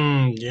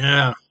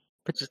 Yeah.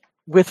 But just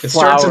with it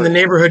flowers. starts in the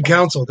neighborhood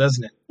council,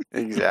 doesn't it?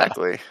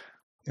 Exactly.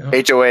 Yeah.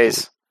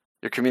 HOAs,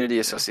 your community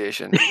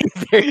association.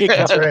 There you go.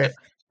 That's right.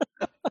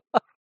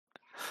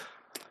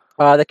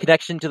 The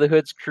connection to the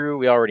Hood's crew,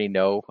 we already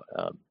know.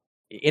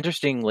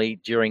 Interestingly,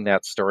 during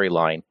that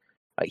storyline,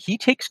 he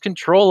takes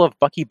control of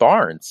Bucky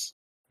Barnes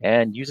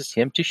and uses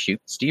him to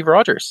shoot Steve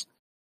Rogers.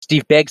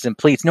 Steve begs and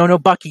pleads, no,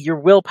 Bucky, your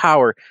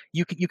willpower.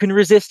 You can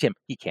resist him.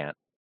 He can't.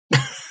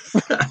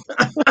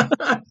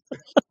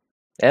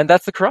 And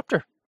that's the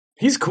Corruptor.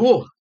 He's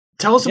cool.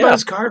 Tell us about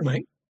his card,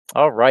 Mike.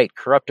 All right.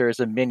 Corruptor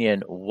is a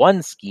minion,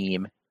 1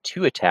 scheme,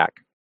 2 attack,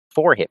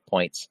 4 hit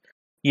points.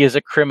 He is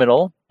a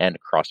criminal and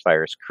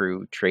Crossfire's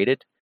crew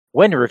traded.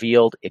 When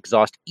revealed,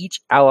 exhaust each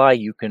ally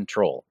you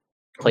control.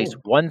 Place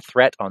 1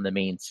 threat on the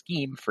main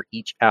scheme for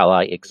each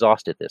ally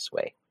exhausted this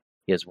way.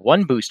 He has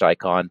 1 boost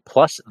icon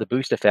plus the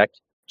boost effect.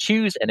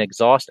 Choose and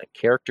exhaust a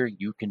character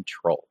you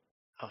control.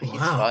 Oh,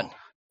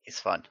 he's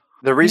fun.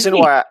 The reason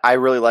why I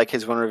really like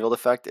his when revealed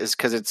effect is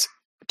because it's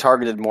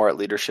targeted more at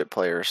leadership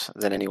players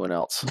than anyone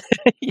else.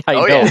 I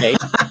know, mate.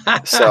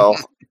 So,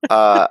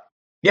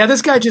 yeah,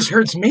 this guy just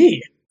hurts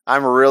me.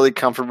 I'm really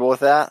comfortable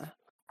with that.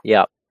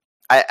 Yeah.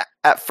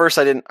 At first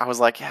I was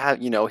like,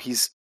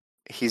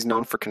 he's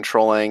known for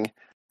controlling,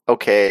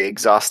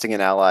 exhausting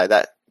an ally.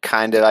 That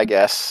kind of, I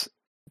guess,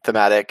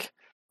 thematic.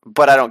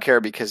 But I don't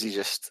care because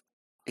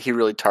he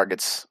really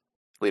targets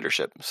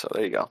leadership. So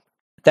there you go.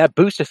 That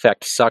boost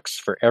effect sucks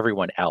for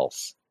everyone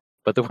else,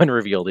 but the when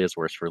revealed is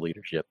worse for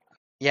leadership.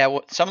 Yeah,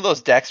 well, some of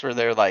those decks where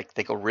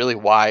they go really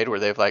wide, where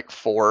they have like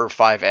 4 or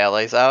 5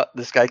 allies out.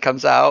 This guy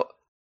comes out,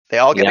 they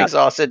all get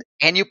exhausted,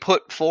 and you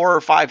put 4 or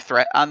 5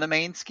 threat on the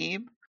main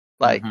scheme.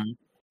 Like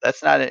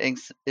that's not an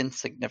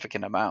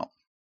insignificant amount.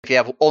 If you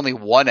have only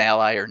 1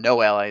 ally or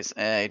no allies,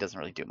 it doesn't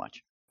really do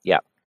much. Yeah,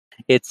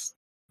 it's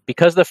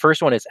because the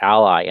first one is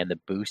ally and the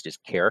boost is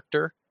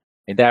character.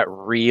 And that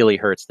really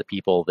hurts the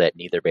people that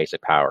need their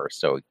basic powers.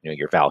 So,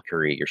 your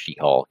Valkyrie, your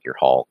She-Hulk, your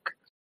Hulk.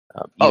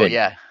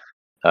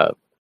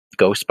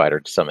 Ghost Spider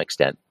to some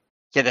extent.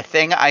 Yeah, the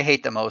thing I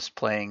hate the most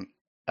playing,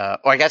 or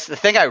I guess the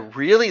thing I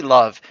really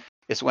love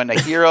is when a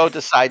hero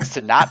decides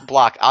to not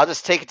block. I'll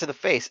just take it to the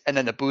face, and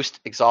then the boost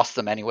exhausts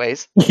them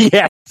anyways.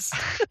 Yes.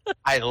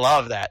 I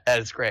love that. That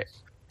is great.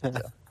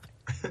 Like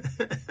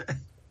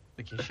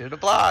you should have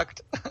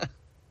blocked.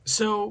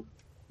 So,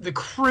 the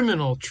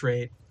criminal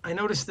trait, I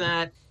noticed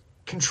that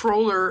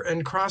Controller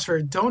and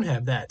Crossfire don't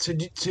have that. So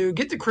to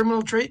get the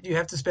criminal trait, do you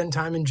have to spend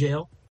time in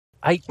jail?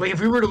 Like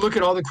if we were to look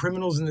at all the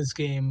criminals in this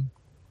game,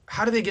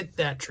 how do they get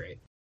that trait?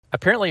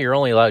 Apparently, you're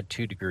only allowed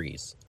 2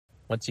 degrees.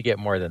 Once you get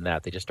more than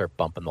that, they just start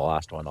bumping the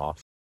last one off.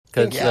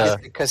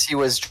 Because he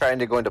was trying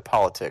to go into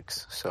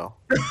politics. So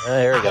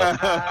there we go.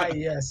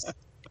 Yes.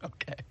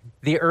 Okay.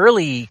 The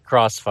early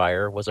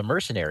Crossfire was a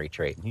mercenary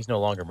trait, and he's no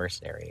longer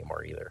mercenary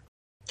anymore either.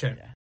 Okay.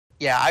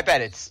 Yeah, I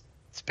bet it's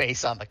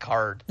based on the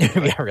card.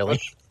 Yeah, really.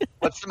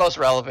 What's the most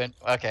relevant?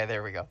 Okay,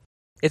 there we go.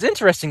 It's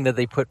interesting that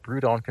they put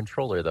Brute on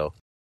Controller, though.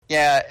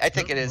 Yeah, I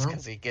think it is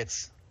because he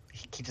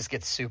just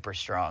gets super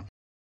strong.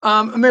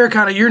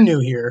 Americana, you're new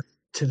here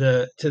to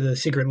the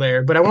secret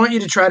lair, but I want you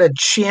to try to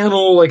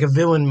channel like a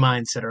villain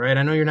mindset. All right,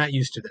 I know you're not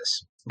used to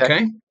this.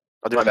 Okay.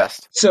 I'll do my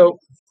best. So,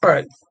 all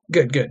right,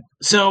 good.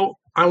 So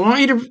I want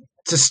you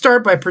to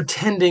start by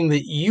pretending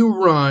that you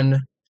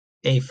run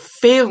a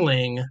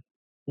failing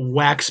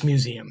wax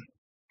museum.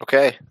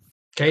 Okay.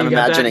 Okay, I'm you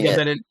got imagining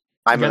that? it.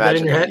 I'm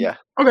imagining your it, head? yeah.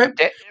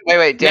 Okay.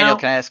 Wait, Daniel, Now-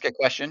 can I ask a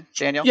question?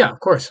 Daniel? Yeah, of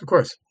course.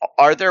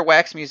 Are there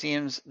wax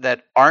museums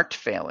that aren't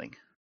failing?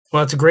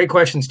 Well, it's a great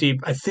question, Steve.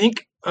 I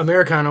think,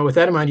 Americano, with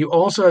that in mind, you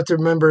also have to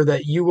remember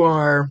that you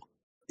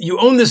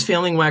own this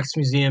failing wax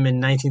museum in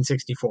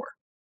 1964.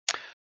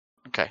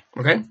 Okay.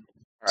 Okay? Right.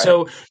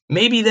 So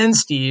maybe then,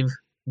 Steve,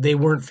 they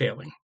weren't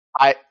failing.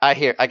 I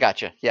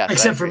got you. Yes.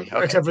 Except I agree.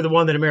 Okay. except for the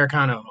one that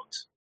Americano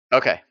owns.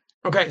 Okay.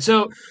 Okay,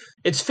 so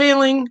it's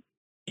failing.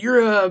 You're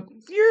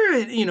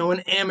an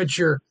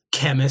amateur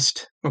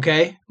chemist,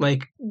 okay?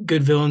 Like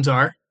good villains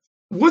are.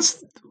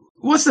 What's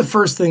the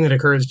first thing that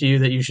occurs to you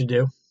that you should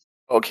do?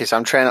 Okay, so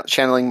I'm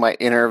channeling my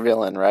inner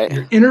villain, right?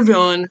 You're inner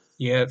villain,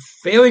 you have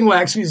failing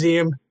wax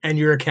museum, and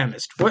you're a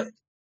chemist. What?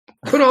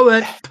 Put all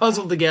that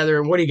puzzle together,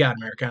 and what do you got,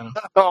 Americano?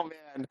 Oh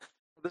man,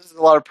 this is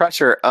a lot of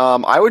pressure.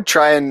 I would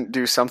try and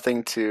do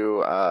something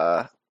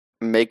to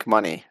make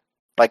money,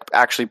 like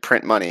actually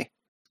print money.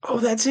 Oh,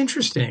 that's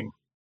interesting.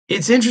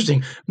 It's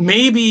interesting.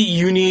 Maybe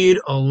you need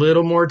a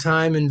little more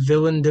time in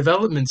villain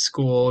development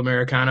school,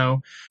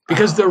 Americano,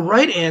 because the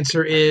right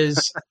answer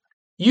is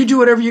you do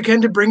whatever you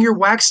can to bring your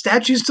wax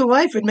statues to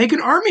life and make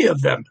an army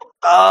of them.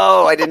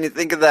 Oh, I didn't even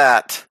think of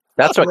that.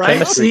 That's what Right?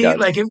 chemistry See, does.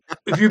 like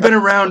if you've been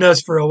around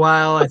us for a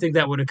while, I think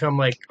that would have come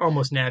like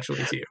almost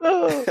naturally to you.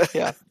 Oh,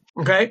 yeah.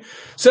 Okay?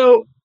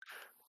 So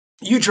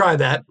you try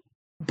that,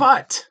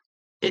 but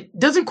it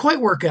doesn't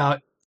quite work out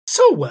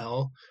so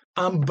well.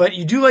 But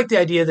you do like the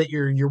idea that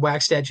your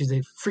wax statues,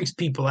 they freaks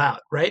people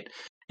out, right?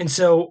 And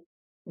so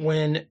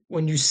when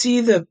you see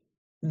the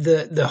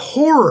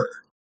horror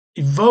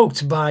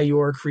evoked by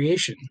your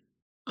creation,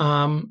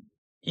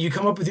 you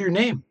come up with your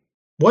name.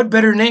 What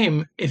better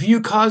name if you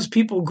cause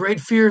people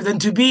great fear than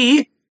to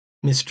be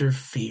Mr.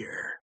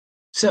 Fear?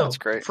 So That's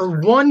great. for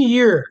 1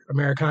 year,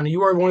 Americana,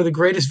 you are one of the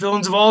greatest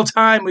villains of all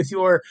time with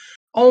your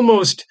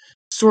almost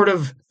sort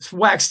of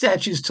wax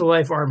statues to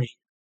life army.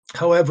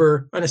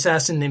 However, an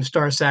assassin named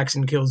Star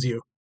Saxon kills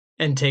you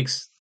and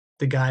takes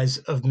the guise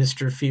of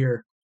Mr.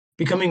 Fear,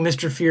 becoming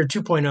Mr. Fear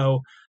 2.0,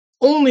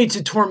 only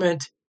to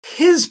torment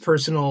his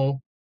personal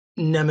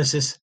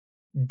nemesis,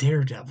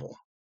 Daredevil.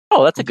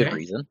 Oh, that's a good Okay.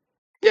 reason.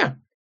 Yeah.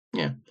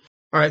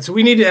 All right, so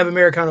we need to have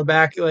Americano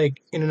back like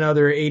in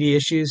another 80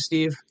 issues,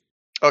 Steve,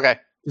 Okay.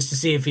 just to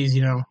see if he's,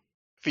 If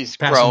he's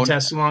passing grown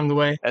tests along the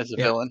way. as a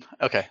Yeah. villain.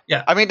 Okay.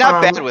 Yeah. I mean,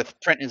 not bad with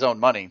printing his own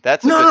money.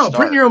 That's a good No, start.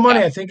 printing your own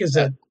money, Yeah. I think, is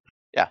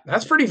Yeah.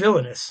 that's pretty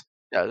villainous.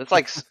 Yeah, that's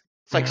like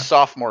Yeah.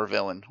 sophomore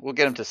villain. We'll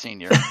get him to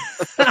senior.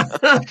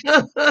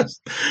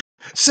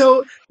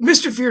 So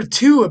Mr. Fear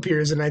 2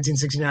 appears in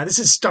 1969. This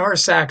is Star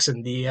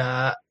Saxon,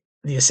 the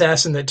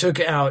assassin that took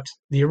out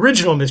the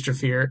original Mr.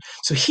 Fear.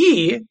 So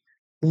he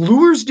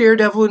lures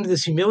Daredevil into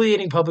this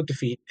humiliating public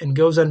defeat and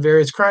goes on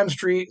various crime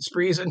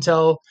sprees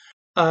until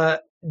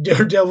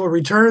Daredevil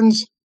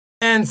returns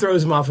and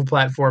throws him off a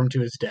platform to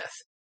his death.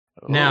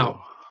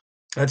 Now, Oh,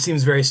 that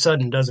seems very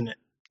sudden, doesn't it?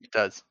 it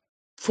does.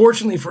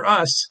 Fortunately for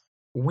us,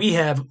 we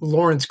have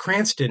Lawrence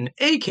Cranston,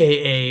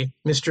 a.k.a.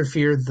 Mr.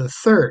 Fear the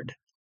Third.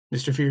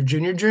 Mr. Fear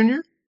Jr.?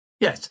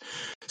 Yes.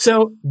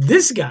 So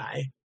this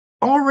guy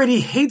already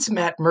hates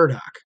Matt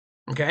Murdock,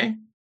 okay,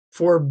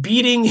 for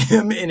beating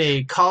him in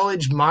a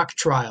college mock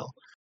trial.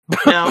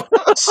 Now,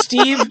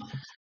 Steve,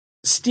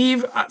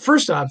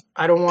 first off,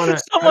 I don't want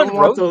to... Someone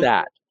wrote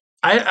that.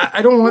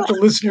 I don't want the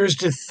listeners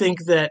to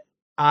think that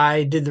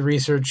I did the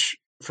research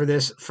for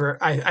this.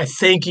 I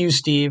thank you,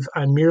 Steve.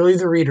 I'm merely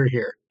the reader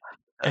here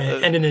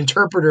and an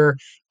interpreter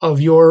of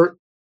your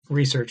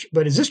research.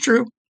 But is this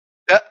true?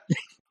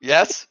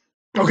 Yes,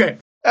 Okay.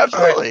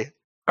 absolutely.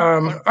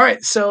 All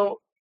right. So,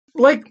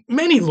 like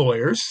many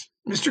lawyers,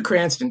 Mr.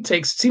 Cranston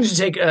seems to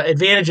take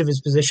advantage of his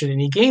position,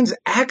 and he gains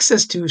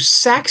access to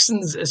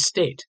Saxon's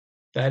estate.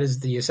 That is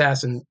the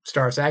assassin,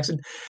 Star Saxon.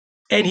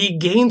 And he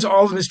gains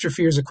all of Mr.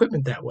 Fear's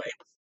equipment that way.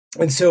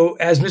 And so,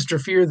 as Mr.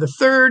 Fear the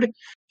Third,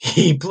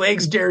 he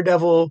plagues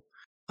Daredevil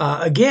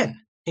again,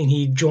 and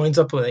he joins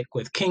up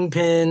with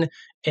Kingpin,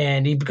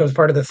 and he becomes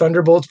part of the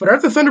Thunderbolts. But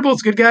aren't the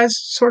Thunderbolts good guys?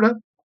 Sort of.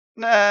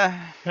 Nah,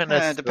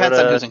 Kinda, depends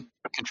on sorta. who's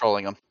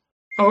controlling them.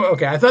 Oh,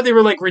 okay. I thought they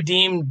were like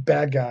redeemed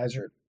bad guys.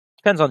 Or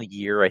Depends on the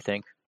year, I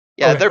think.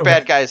 Yeah, Okay, they're okay.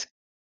 bad guys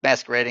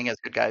masquerading as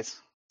good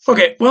guys.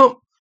 Okay.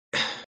 Well,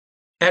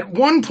 at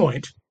one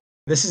point,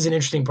 this is an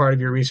interesting part of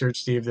your research,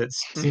 Steve. That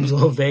seems a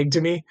little vague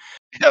to me.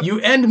 Yep. You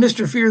end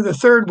Mr. Fear the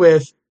Third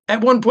with,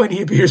 at one point,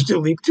 he appears to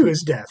leap to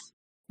his death.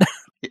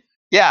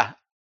 Yeah.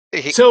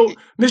 So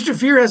Mr.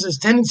 Fear has this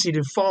tendency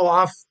to fall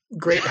off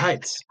great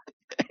heights.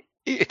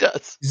 He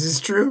does. Is this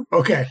true?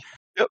 Okay.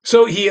 Yep.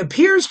 So he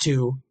appears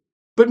to,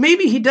 but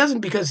maybe he doesn't,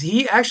 because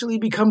he actually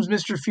becomes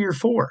Mr. Fear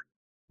 4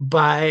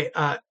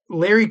 by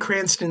Larry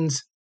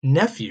Cranston's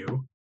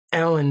nephew,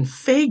 Alan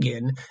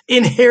Fagan,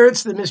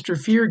 inherits the Mr.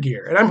 Fear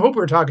gear. And I hope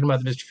we're talking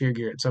about the Mr. Fear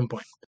gear at some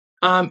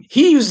point.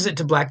 He uses it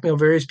to blackmail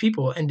various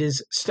people and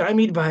is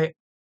stymied by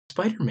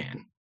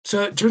Spider-Man.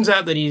 So it turns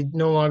out that he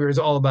no longer is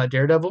all about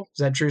Daredevil. Is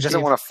that true, He Steve?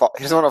 doesn't want to fall.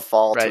 He doesn't want to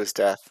fall Right. to his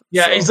death.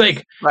 Yeah, so. he's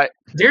like,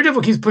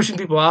 Daredevil keeps pushing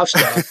people off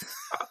stuff.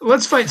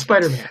 Let's fight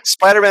Spider-Man.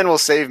 Spider-Man will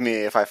save me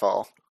if I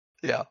fall.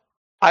 Yeah.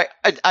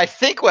 I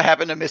think what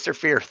happened to Mr.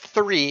 Fear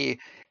 3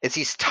 is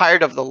he's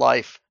tired of the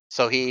life,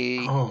 so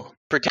he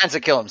pretends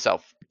to kill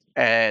himself.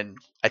 And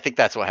I think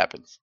that's what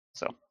happens.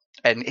 So,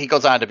 and he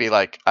goes on to be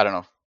like, I don't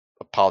know,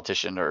 a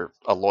politician or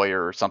a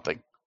lawyer or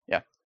something.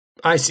 Yeah.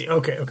 I see.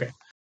 Okay.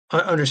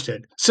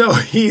 Understood. So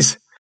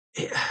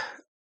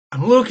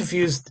I'm a little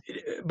confused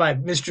by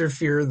Mr.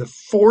 Fear the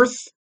Fourth.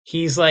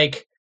 He's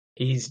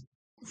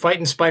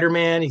fighting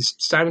Spider-Man. He's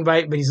Simon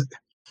Bite, but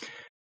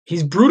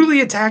he's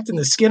brutally attacked and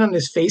the skin on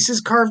his face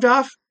is carved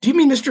off. Do you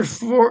mean Mr.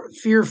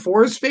 Fear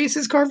 4's face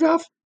is carved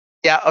off?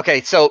 Yeah. Okay.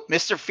 So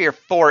Mr. Fear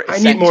 4 is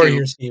I need more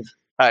here, Steve.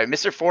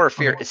 Mr.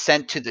 Fear is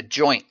sent to the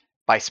joint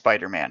by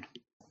Spider-Man.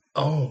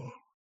 Oh,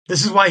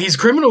 this is why he's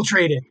criminal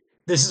traded.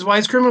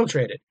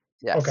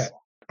 Yes. Okay.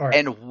 All right.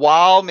 And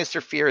while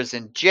Mr. Fear is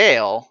in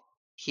jail,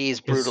 he's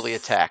brutally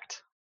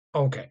attacked.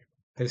 Okay.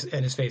 His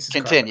face is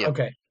Continue. Carved.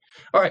 Okay.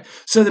 All right.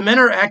 So the men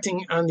are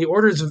acting on the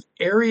orders of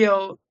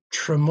Ariel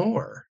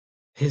Tremor,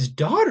 his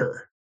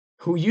daughter,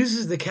 who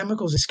uses the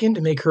chemicals of skin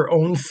to make her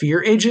own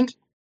fear agent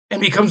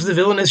and becomes the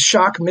villainous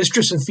Shock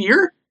Mistress of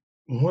Fear?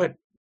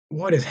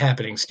 What is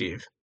happening,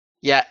 Steve?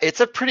 Yeah, it's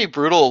a pretty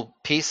brutal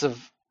piece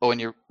of when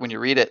you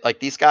read it. Like,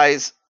 these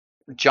guys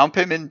jump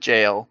him in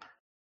jail,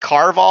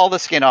 carve all the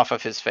skin off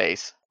of his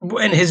face.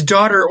 And his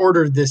daughter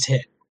ordered this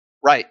hit.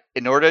 Right.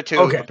 In order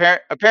to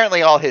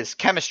apparently all his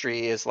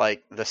chemistry is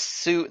like the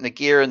suit and the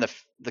gear and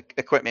the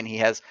equipment he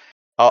has.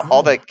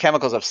 All the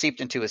chemicals have seeped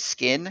into his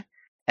skin,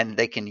 and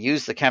they can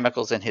use the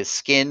chemicals in his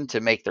skin to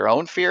make their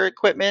own fear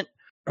equipment.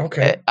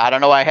 Okay. I don't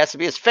know why it has to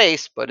be his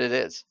face, but it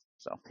is.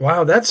 So.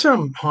 Wow, that's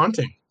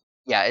haunting.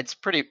 Yeah, it's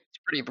pretty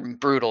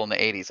brutal in the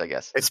 80s, I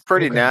guess. It's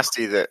pretty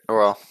nasty it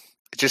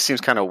just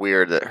seems kind of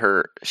weird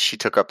that she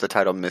took up the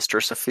title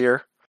Mistress of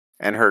Fear,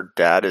 and her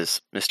dad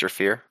is Mr.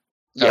 Fear.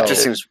 Yeah,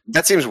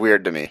 that seems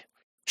weird to me.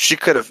 She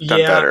could have done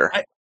better.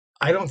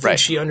 I don't think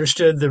she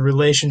understood the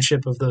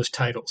relationship of those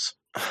titles.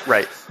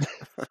 Right.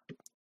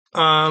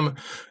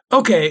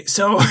 Okay,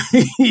 so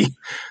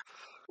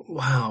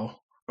wow.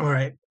 All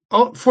right.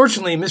 Oh,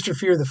 fortunately, Mr.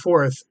 Fear the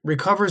Fourth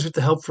recovers with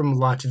the help from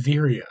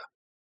Latveria,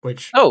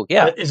 which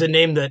is a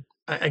name that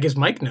I guess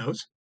Mike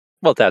knows.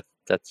 Well,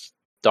 that's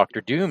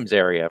Dr. Doom's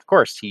area. Of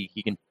course, he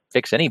can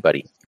fix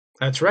anybody.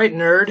 That's right,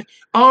 nerd.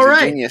 All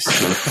right. Genius.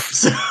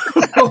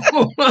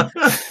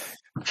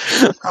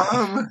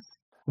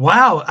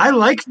 Wow, I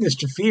like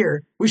Mr.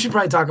 Fear. We should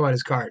probably talk about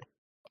his card.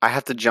 I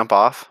have to jump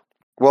off.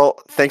 Well,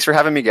 thanks for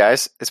having me,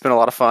 guys. It's been a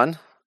lot of fun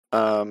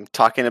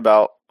talking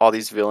about all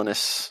these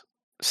villainous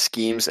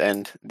schemes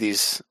and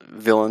these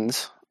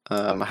villains.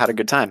 I had a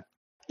good time.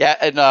 Yeah,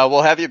 and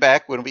we'll have you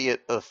back when we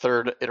get the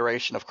third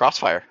iteration of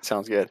Crossfire.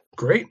 Sounds good.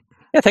 Great.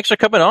 Yeah, thanks for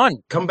coming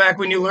on. Come back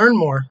when you learn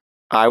more.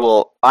 I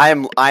will. I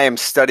am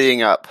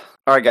studying up.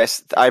 All right,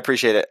 guys. I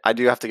appreciate it. I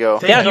do have to go.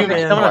 Thank you,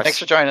 man. Thanks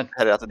for joining.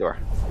 Headed out the door.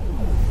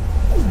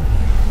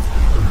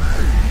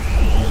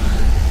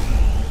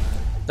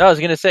 No, I was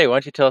going to say, why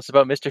don't you tell us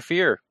about Mr.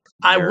 Fear?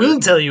 I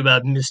will tell you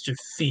about Mr.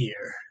 Fear.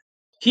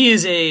 He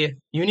is a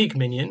unique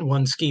minion,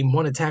 1 scheme,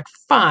 1 attack,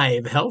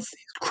 5 health.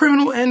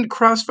 Criminal and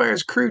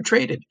Crossfire's crew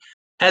traded.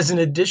 As an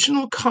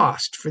additional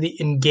cost for the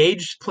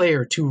engaged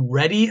player to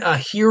ready a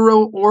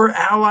hero or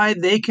ally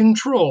they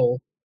control,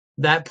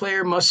 that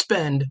player must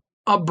spend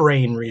a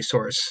brain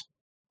resource.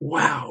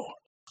 Wow.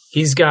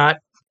 He's got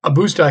a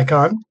boost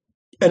icon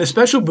and a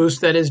special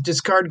boost that is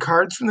discard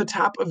cards from the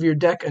top of your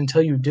deck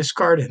until you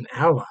discard an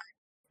ally.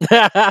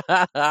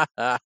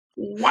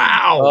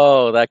 Wow.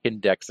 Oh, that can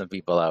deck some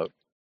people out.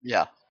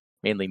 Yeah.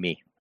 Mainly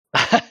me.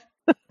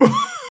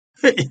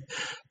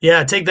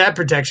 Yeah, take that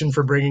protection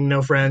for bringing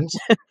no friends.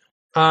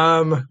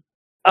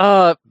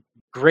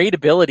 Great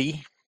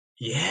ability.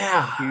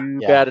 Yeah. Too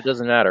bad it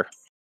doesn't matter.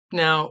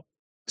 Now,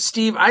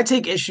 Steve, I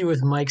take issue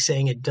with Mike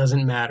saying it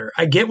doesn't matter.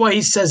 I get why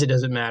he says it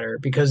doesn't matter,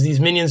 because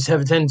these minions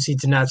have a tendency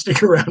to not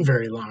stick around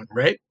very long,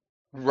 right?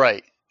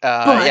 Right.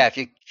 Yeah, if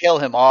you kill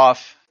him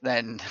off,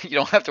 then you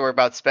don't have to worry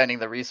about spending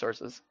the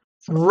resources.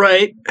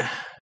 Right.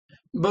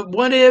 But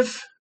what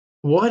if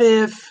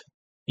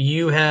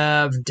you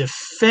have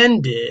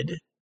defended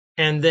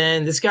and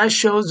then this guy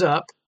shows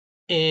up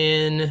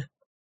in,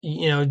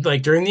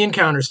 like during the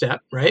encounter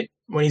step, right?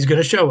 When he's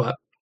going to show up.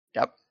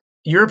 Yep.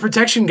 You're a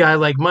protection guy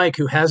like Mike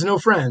who has no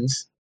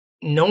friends.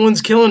 No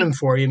one's killing him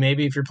for you,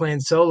 maybe if you're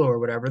playing solo or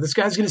whatever. This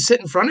guy's going to sit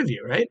in front of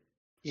you, right?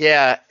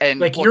 Yeah, and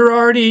like you're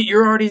already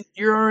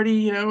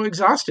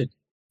exhausted.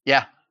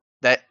 Yeah.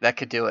 That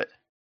could do it.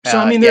 So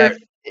I mean,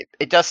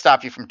 it does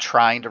stop you from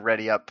trying to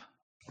ready up.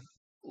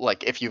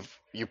 Like if you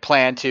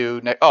plan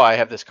to, I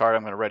have this card,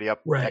 I'm going to ready up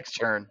next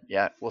turn.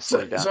 Yeah, we'll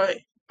slow you down. So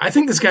I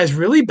think this guy's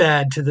really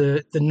bad to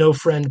the no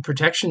friend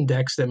protection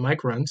decks that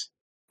Mike runs.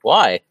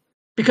 Why?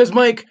 Because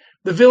Mike,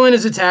 the villain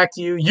has attacked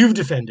you, you've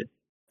defended.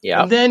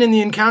 Yeah. And then in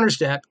the encounter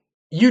step,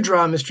 you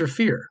draw Mr.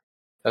 Fear.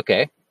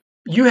 Okay.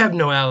 you have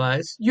no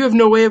allies. You have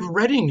no way of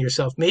readying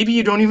yourself. Maybe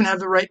you don't even have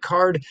the right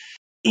card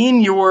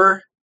in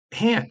your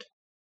hand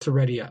to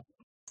ready up.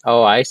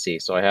 Oh, I see.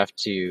 So I have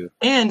to.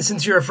 And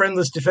since you're a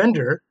friendless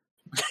defender,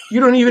 you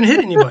don't even hit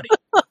anybody.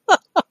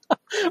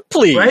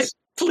 Please, right?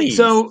 please.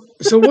 So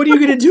what are you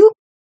gonna do?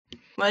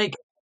 Like,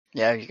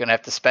 yeah, you're gonna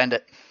have to spend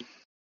it.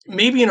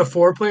 Maybe in a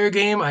 4-player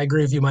game, I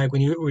agree with you, Mike.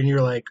 When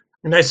you're like,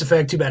 nice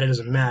effect, too bad it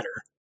doesn't matter.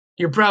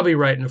 You're probably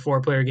right. In a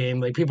 4-player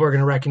game, like, people are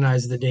gonna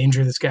recognize the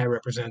danger this guy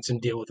represents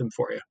and deal with him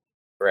for you.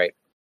 Right.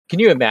 Can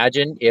you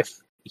imagine if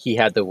he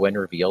had the when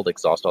revealed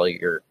exhaust all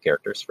your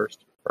characters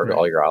first or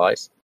all your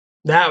allies?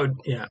 That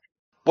would, yeah.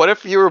 What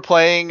if you were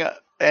playing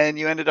and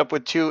you ended up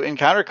with 2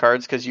 encounter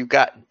cards because you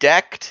got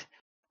decked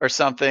or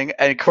something,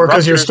 and or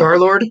because you're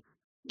Star-Lord?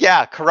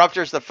 Yeah,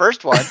 Corruptor's the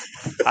first one,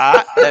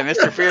 and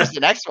Mr. Fear's the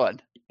next one.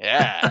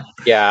 Yeah.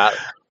 Yeah.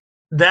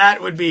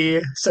 That would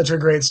be such a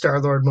great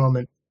Star-Lord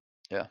moment.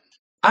 Yeah.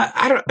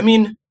 I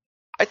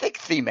think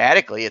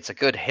thematically it's a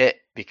good hit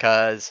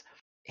because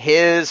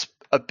his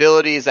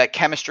abilities, that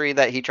chemistry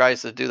that he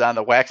tries to do on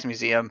the Wax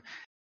Museum,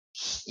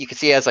 you can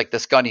see he has like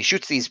this gun. He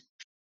shoots these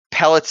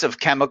pellets of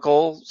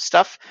chemical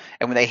stuff,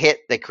 and when they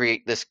hit, they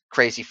create this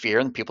crazy fear,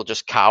 and people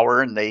just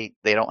cower, and they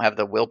don't have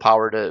the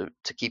willpower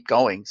to keep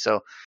going. So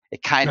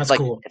it kind of like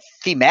cool.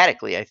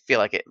 Thematically, I feel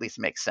like it at least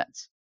makes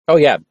sense. Oh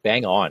yeah,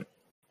 bang on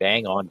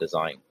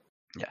design.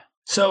 Yeah.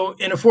 So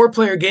in a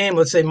 4-player game,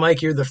 let's say,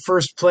 Mike, you're the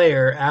first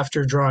player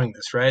after drawing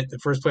this, right? The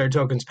first player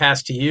token's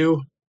passed to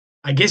you.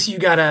 I guess you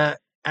gotta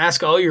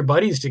ask all your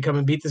buddies to come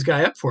and beat this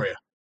guy up for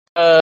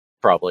you.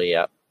 Probably,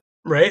 yeah.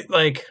 Right?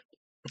 Like,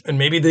 and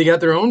maybe they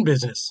got their own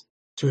business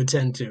to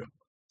attend to.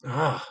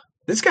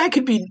 This guy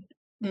could be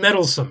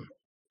meddlesome.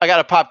 I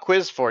got a pop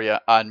quiz for you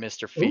on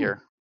Mr.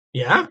 Fear. Ooh.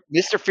 Yeah?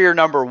 Mr. Fear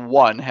number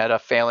 1 had a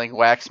failing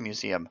Wax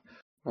Museum.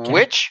 Okay.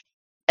 Which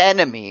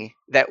enemy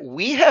that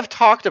we have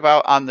talked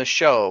about on the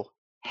show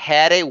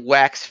had a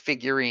wax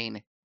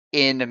figurine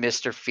in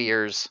Mr.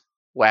 Fear's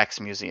Wax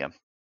Museum?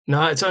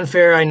 No, it's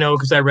unfair, I know,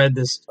 because I read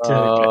this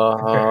to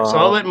compare. So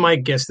I'll let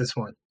Mike guess this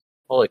one.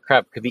 Holy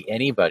crap, could be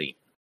anybody.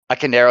 I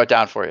can narrow it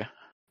down for you.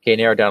 Okay,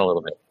 narrow it down a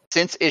little bit.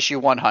 Since issue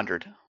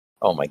 100.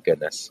 Oh my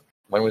goodness.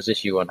 When was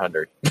issue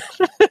 100?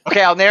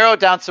 Okay, I'll narrow it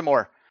down some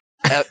more.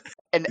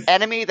 An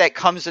enemy that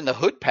comes in the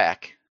hood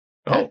pack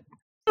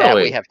that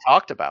we have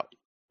talked about.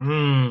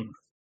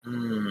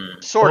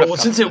 Sort of. Well,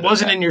 since it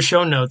wasn't in your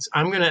show notes,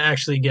 I'm going to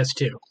actually guess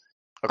 2.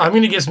 Okay. I'm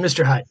going to guess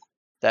Mr. Hyde.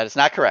 That is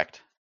not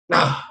correct.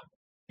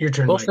 Your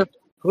turn, Mike.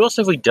 Who else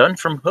have we done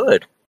from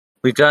Hood?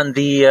 We've done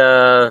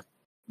the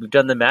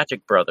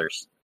Magic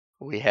Brothers.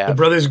 We have the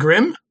Brothers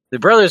Grimm. The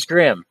Brothers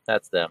Grimm.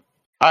 That's them.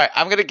 All right,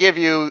 I'm gonna give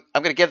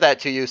that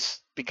to you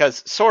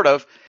because sort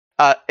of,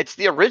 it's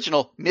the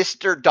original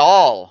Mr.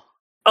 Doll.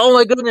 Oh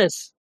my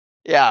goodness!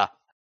 Yeah,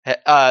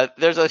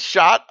 there's a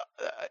shot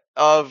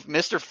of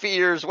Mr.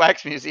 Fear's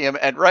Wax Museum,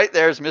 and right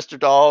there's Mr.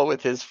 Doll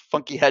with his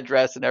funky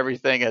headdress and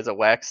everything as a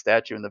wax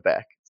statue in the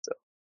back. So,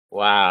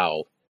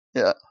 wow.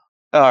 Yeah.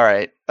 All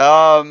right.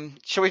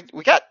 Should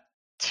we got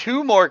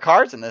 2 more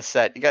cards in this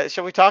set. You guys,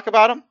 shall we talk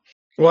about them?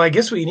 Well, I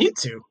guess we need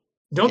to.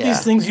 Don't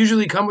these things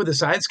usually come with a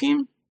side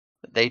scheme?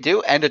 They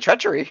do, and a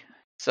treachery.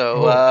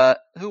 So,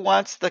 who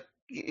wants the...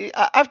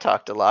 I've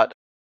talked a lot.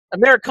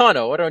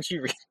 Americano, why don't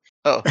you read?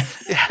 Oh,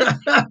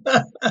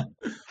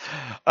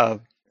 yeah.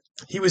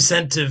 He was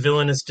sent to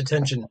villainous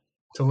detention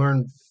to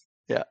learn.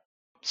 Yeah.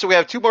 So we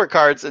have 2 more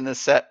cards in this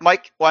set.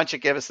 Mike, why don't you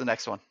give us the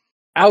next one?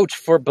 Out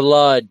for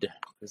Blood.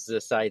 This is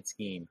a side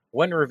scheme.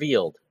 When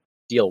revealed,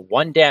 deal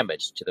 1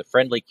 damage to the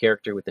friendly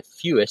character with the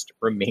fewest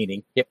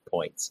remaining hit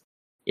points.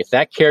 If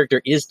that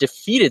character is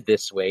defeated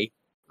this way,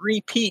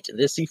 repeat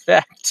this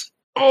effect.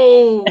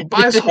 Oh,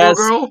 bye,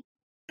 Schoolgirl.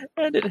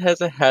 And it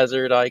has a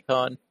hazard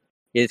icon.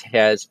 It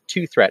has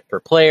 2 threat per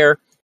player,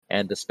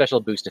 and the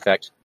special boost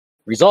effect,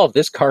 resolve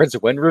this card's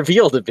when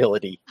revealed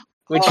ability,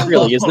 which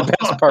really is the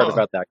best part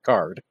about that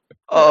card.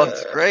 Oh,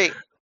 it's great.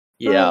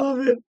 Yeah.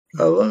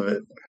 I love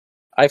it.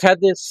 I've had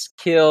this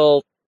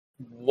kill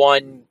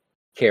 1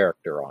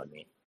 character on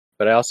me,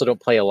 but I also don't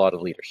play a lot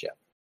of leadership.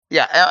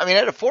 Yeah, I mean,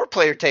 at a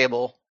 4-player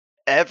table,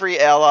 every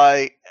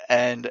ally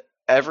and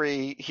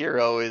every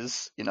hero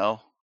is,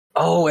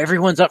 Oh,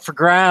 everyone's up for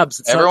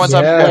grabs. Everyone's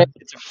up for grabs.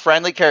 It's a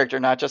friendly character,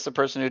 not just the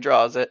person who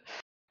draws it.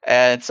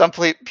 And some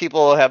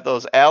people have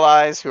those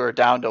allies who are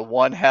down to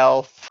 1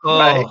 health. Oh,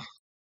 right?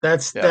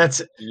 That's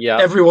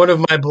every one of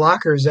my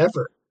blockers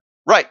ever.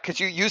 Right, because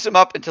you use them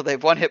up until they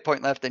have 1 hit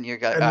point left, and you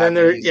got and then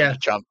they're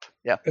chump.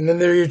 Yeah, and then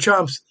they're your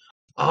chumps.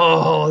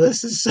 Oh,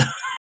 this is.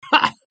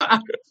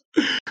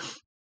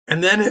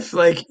 And then if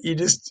you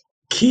just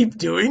keep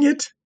doing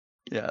it,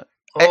 yeah,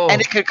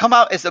 and it could come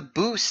out as a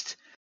boost,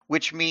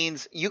 which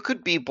means you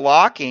could be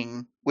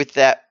blocking with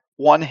that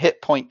 1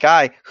 hit point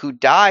guy who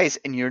dies,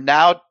 and you're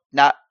now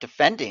not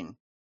defending,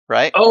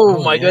 right?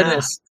 Oh my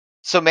goodness!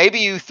 So maybe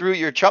you threw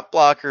your chump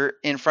blocker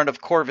in front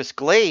of Corvus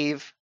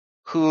Glaive,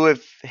 who,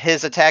 if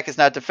his attack is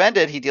not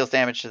defended, he deals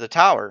damage to the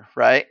tower,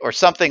 right? Or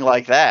something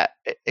like that.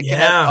 It can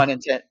have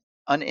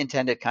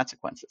unintended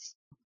consequences.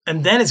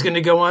 And then it's going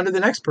to go on to the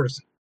next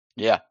person.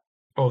 Yeah.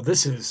 Oh,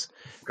 this is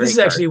Great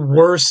actually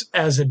worse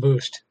as a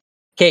boost.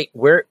 Okay,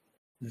 where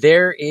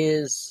there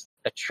is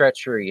a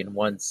treachery in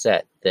one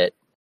set that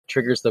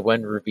triggers the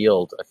when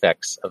revealed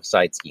effects of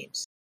side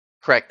schemes.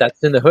 Correct.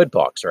 That's in the hood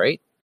box, right?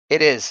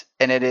 It is,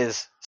 and it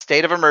is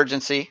state of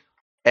emergency,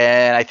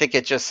 and I think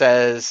it just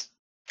says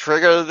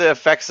trigger the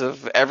effects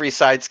of every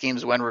side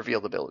scheme's when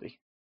revealed ability.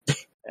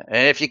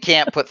 And if you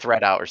can't, put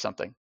threat out or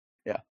something.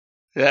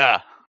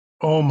 Yeah.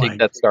 Oh my Take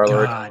that,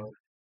 Star-Lord. God.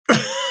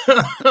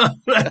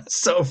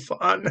 That's so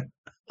fun.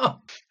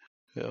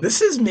 Yeah.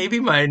 This is maybe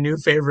my new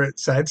favorite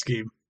side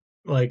scheme.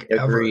 Like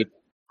Agreed.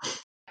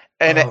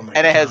 And Oh my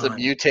it has a God.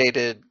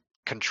 mutated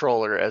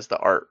controller as the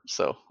art,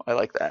 so I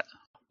like that.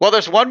 Well,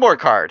 there's one more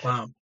card.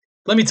 Wow.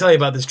 Let me tell you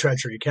about this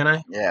treachery, can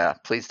I? Yeah,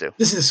 please do.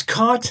 This is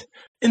Caught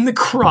in the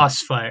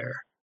Crossfire.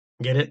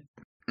 Get it?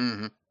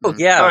 Mm-hmm. Oh,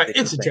 yeah. All right,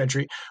 it's a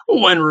treachery.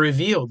 When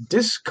revealed,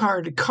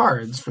 discard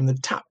cards from the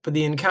top of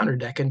the encounter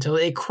deck until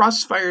a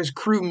Crossfire's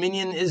crew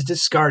minion is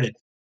discarded.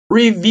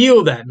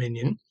 Reveal that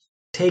minion.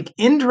 Take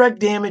indirect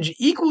damage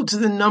equal to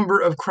the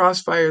number of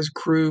Crossfire's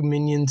crew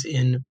minions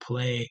in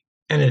play.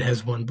 And it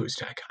has one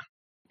boost icon.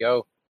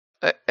 Go.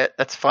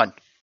 That's fun.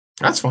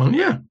 That's fun,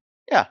 yeah.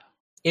 Yeah.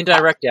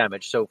 Indirect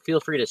damage, so feel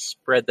free to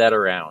spread that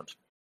around.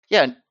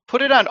 Yeah,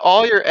 put it on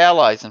all your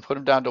allies and put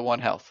them down to 1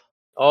 health.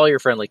 All your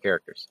friendly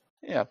characters.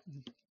 Yeah.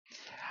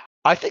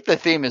 I think the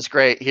theme is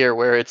great here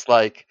where it's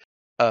like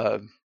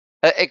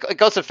it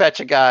goes to fetch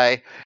a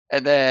guy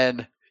and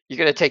then you're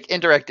going to take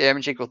indirect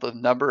damage equal to the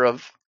number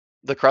of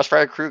the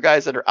Crossfire crew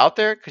guys that are out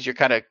there because you're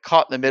kind of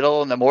caught in the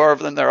middle, and the more of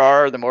them there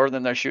are, the more of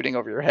them they're shooting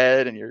over your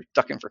head and you're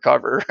ducking for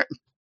cover.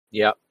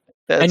 Yeah.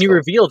 That's and you cool.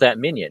 reveal that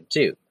minion,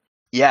 too.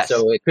 Yes.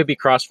 So it could be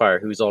Crossfire,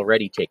 who's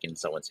already taken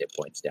someone's hit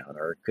points down,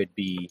 or it could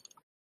be,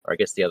 or I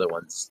guess the other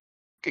ones.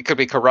 It could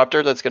be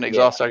Corruptor that's going to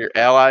exhaust all your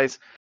allies.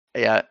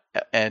 Yeah,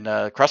 and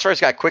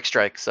Crossfire's got Quick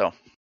Strike, so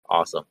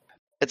Awesome.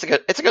 it's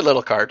a good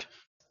little card.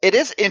 It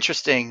is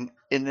interesting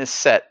in this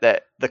set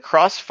that the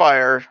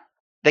Crossfire,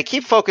 they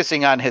keep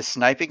focusing on his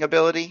sniping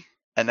ability,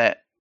 and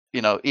that,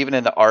 even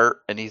in the art,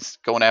 and he's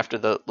going after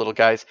the little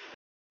guys.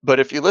 But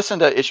if you listen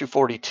to issue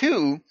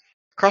 42,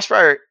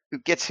 Crossfire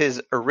gets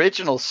his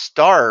original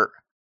start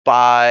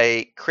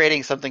by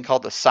creating something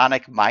called the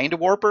Sonic Mind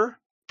Warper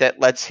that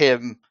lets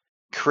him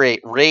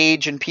create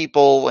rage in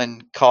people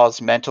and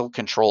cause mental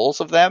controls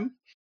of them,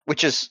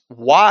 which is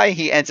why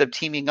he ends up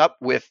teaming up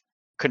with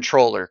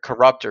Controller,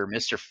 Corruptor,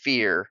 Mr.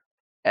 Fear,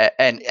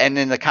 and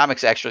in the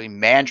comics, actually,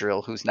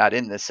 Mandrill, who's not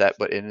in this set,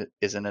 but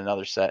is in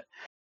another set.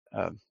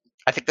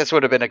 I think this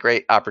would have been a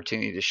great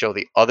opportunity to show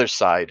the other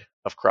side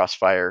of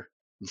Crossfire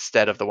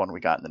instead of the one we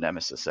got in the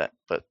Nemesis set.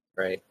 But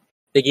Right.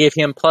 They gave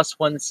him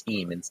 +1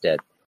 scheme instead.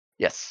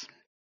 yes,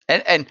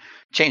 and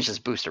changed his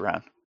boost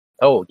around.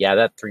 Oh, yeah,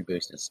 that 3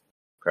 boost is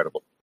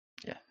incredible.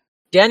 Yeah.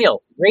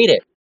 Daniel, rate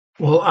it.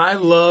 Well, I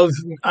love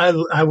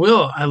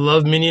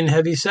minion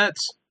heavy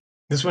sets.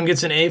 This one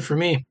gets an A for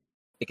me.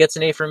 It gets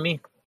an A from me.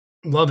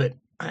 Love it.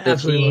 I The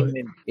absolutely love it.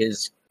 theme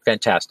is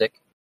fantastic.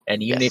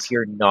 And even Yes. if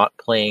you're not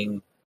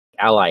playing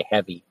ally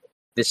heavy,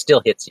 this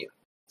still hits you.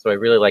 So I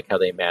really like how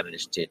they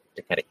managed to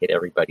kind of hit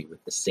everybody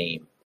with the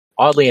same,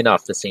 oddly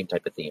enough, the same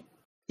type of theme.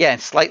 Yeah, in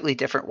slightly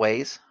different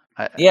ways.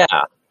 Yeah,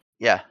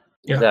 Yeah.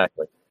 Yeah.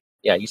 exactly.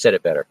 Yeah, you said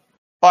it better.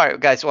 All right,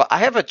 guys. Well, I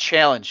have a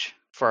challenge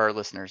for our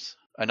listeners.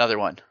 Another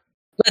one.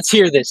 Let's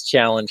hear this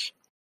challenge.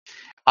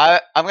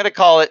 I'm going to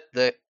call it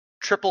the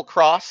Triple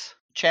Cross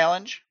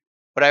Challenge.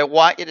 What I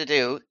want you to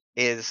do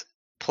is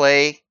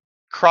play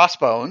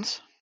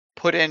Crossbones,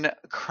 put in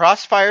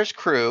Crossfire's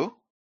crew,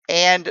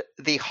 and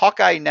the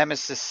Hawkeye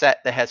Nemesis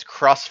set that has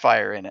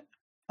Crossfire in it,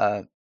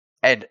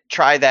 and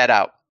try that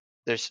out.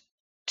 There's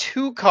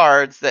 2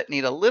 cards that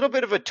need a little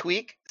bit of a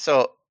tweak,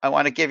 so I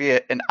want to give you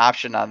an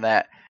option on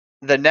that.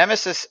 The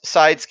Nemesis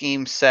side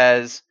scheme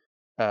says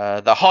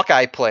the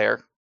Hawkeye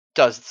player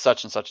does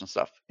such and such and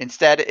stuff.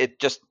 Instead, it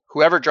just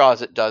whoever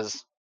draws it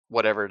does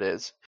whatever it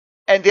is.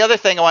 And the other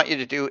thing I want you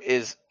to do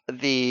is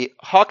the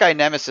Hawkeye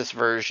Nemesis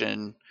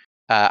version.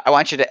 I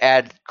want you to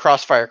add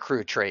Crossfire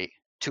crew trait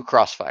to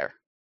Crossfire,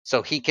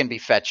 so he can be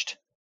fetched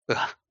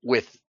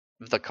with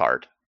the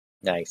card.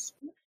 Nice.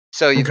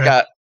 So you've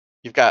Okay.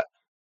 got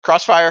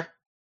Crossfire,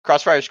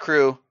 Crossfire's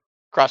crew,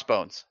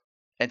 Crossbones,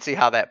 and see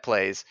how that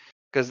plays.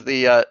 Because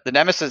the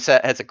Nemesis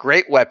set has a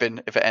great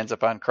weapon. If it ends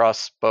up on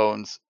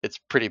Crossbones, it's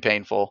pretty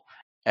painful.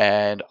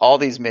 And all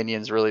these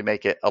minions really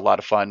make it a lot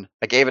of fun.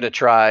 I gave it a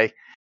try.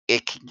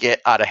 It can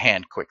get out of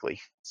hand quickly.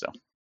 So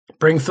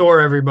Bring Thor,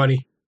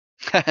 everybody.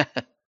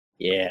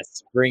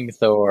 Yes, bring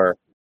Thor.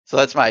 so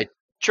that's my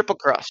Triple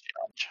Cross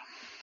challenge.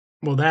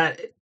 Well,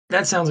 that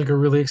sounds like a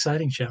really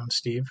exciting challenge,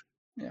 Steve.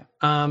 Yeah.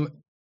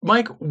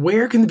 Mike,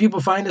 where can the people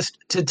find us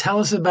to tell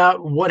us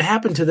about what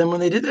happened to them when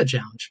they did that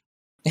challenge?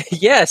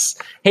 Yes.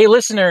 Hey,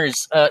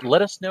 listeners,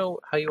 let us know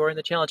how you are in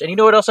the challenge. And you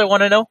know what else I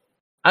want to know?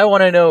 I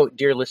want to know,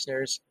 dear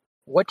listeners,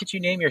 what did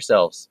you name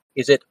yourselves?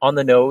 Is it on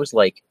the nose,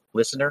 like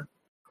listener?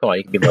 Come on,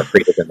 you can be more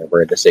creative than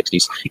we're in the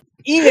 60s.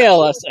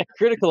 Email us at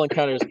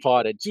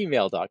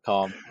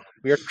criticalencounterspod@gmail.com.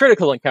 We are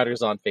Critical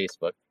Encounters on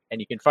Facebook. And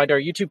you can find our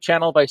YouTube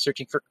channel by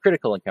searching for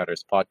Critical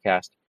Encounters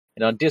Podcast.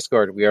 And on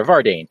Discord, we are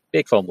Vardane,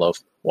 Big Foam Loaf,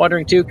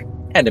 Wandering Took,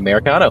 and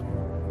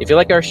Americano. If you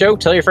like our show,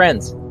 tell your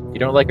friends. If you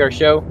don't like our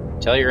show,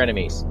 tell your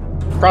enemies.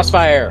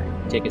 Crossfire,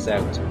 take us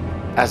out.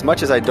 As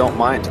much as I don't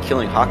mind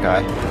killing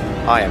Hawkeye,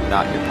 I am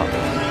not your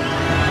puppet.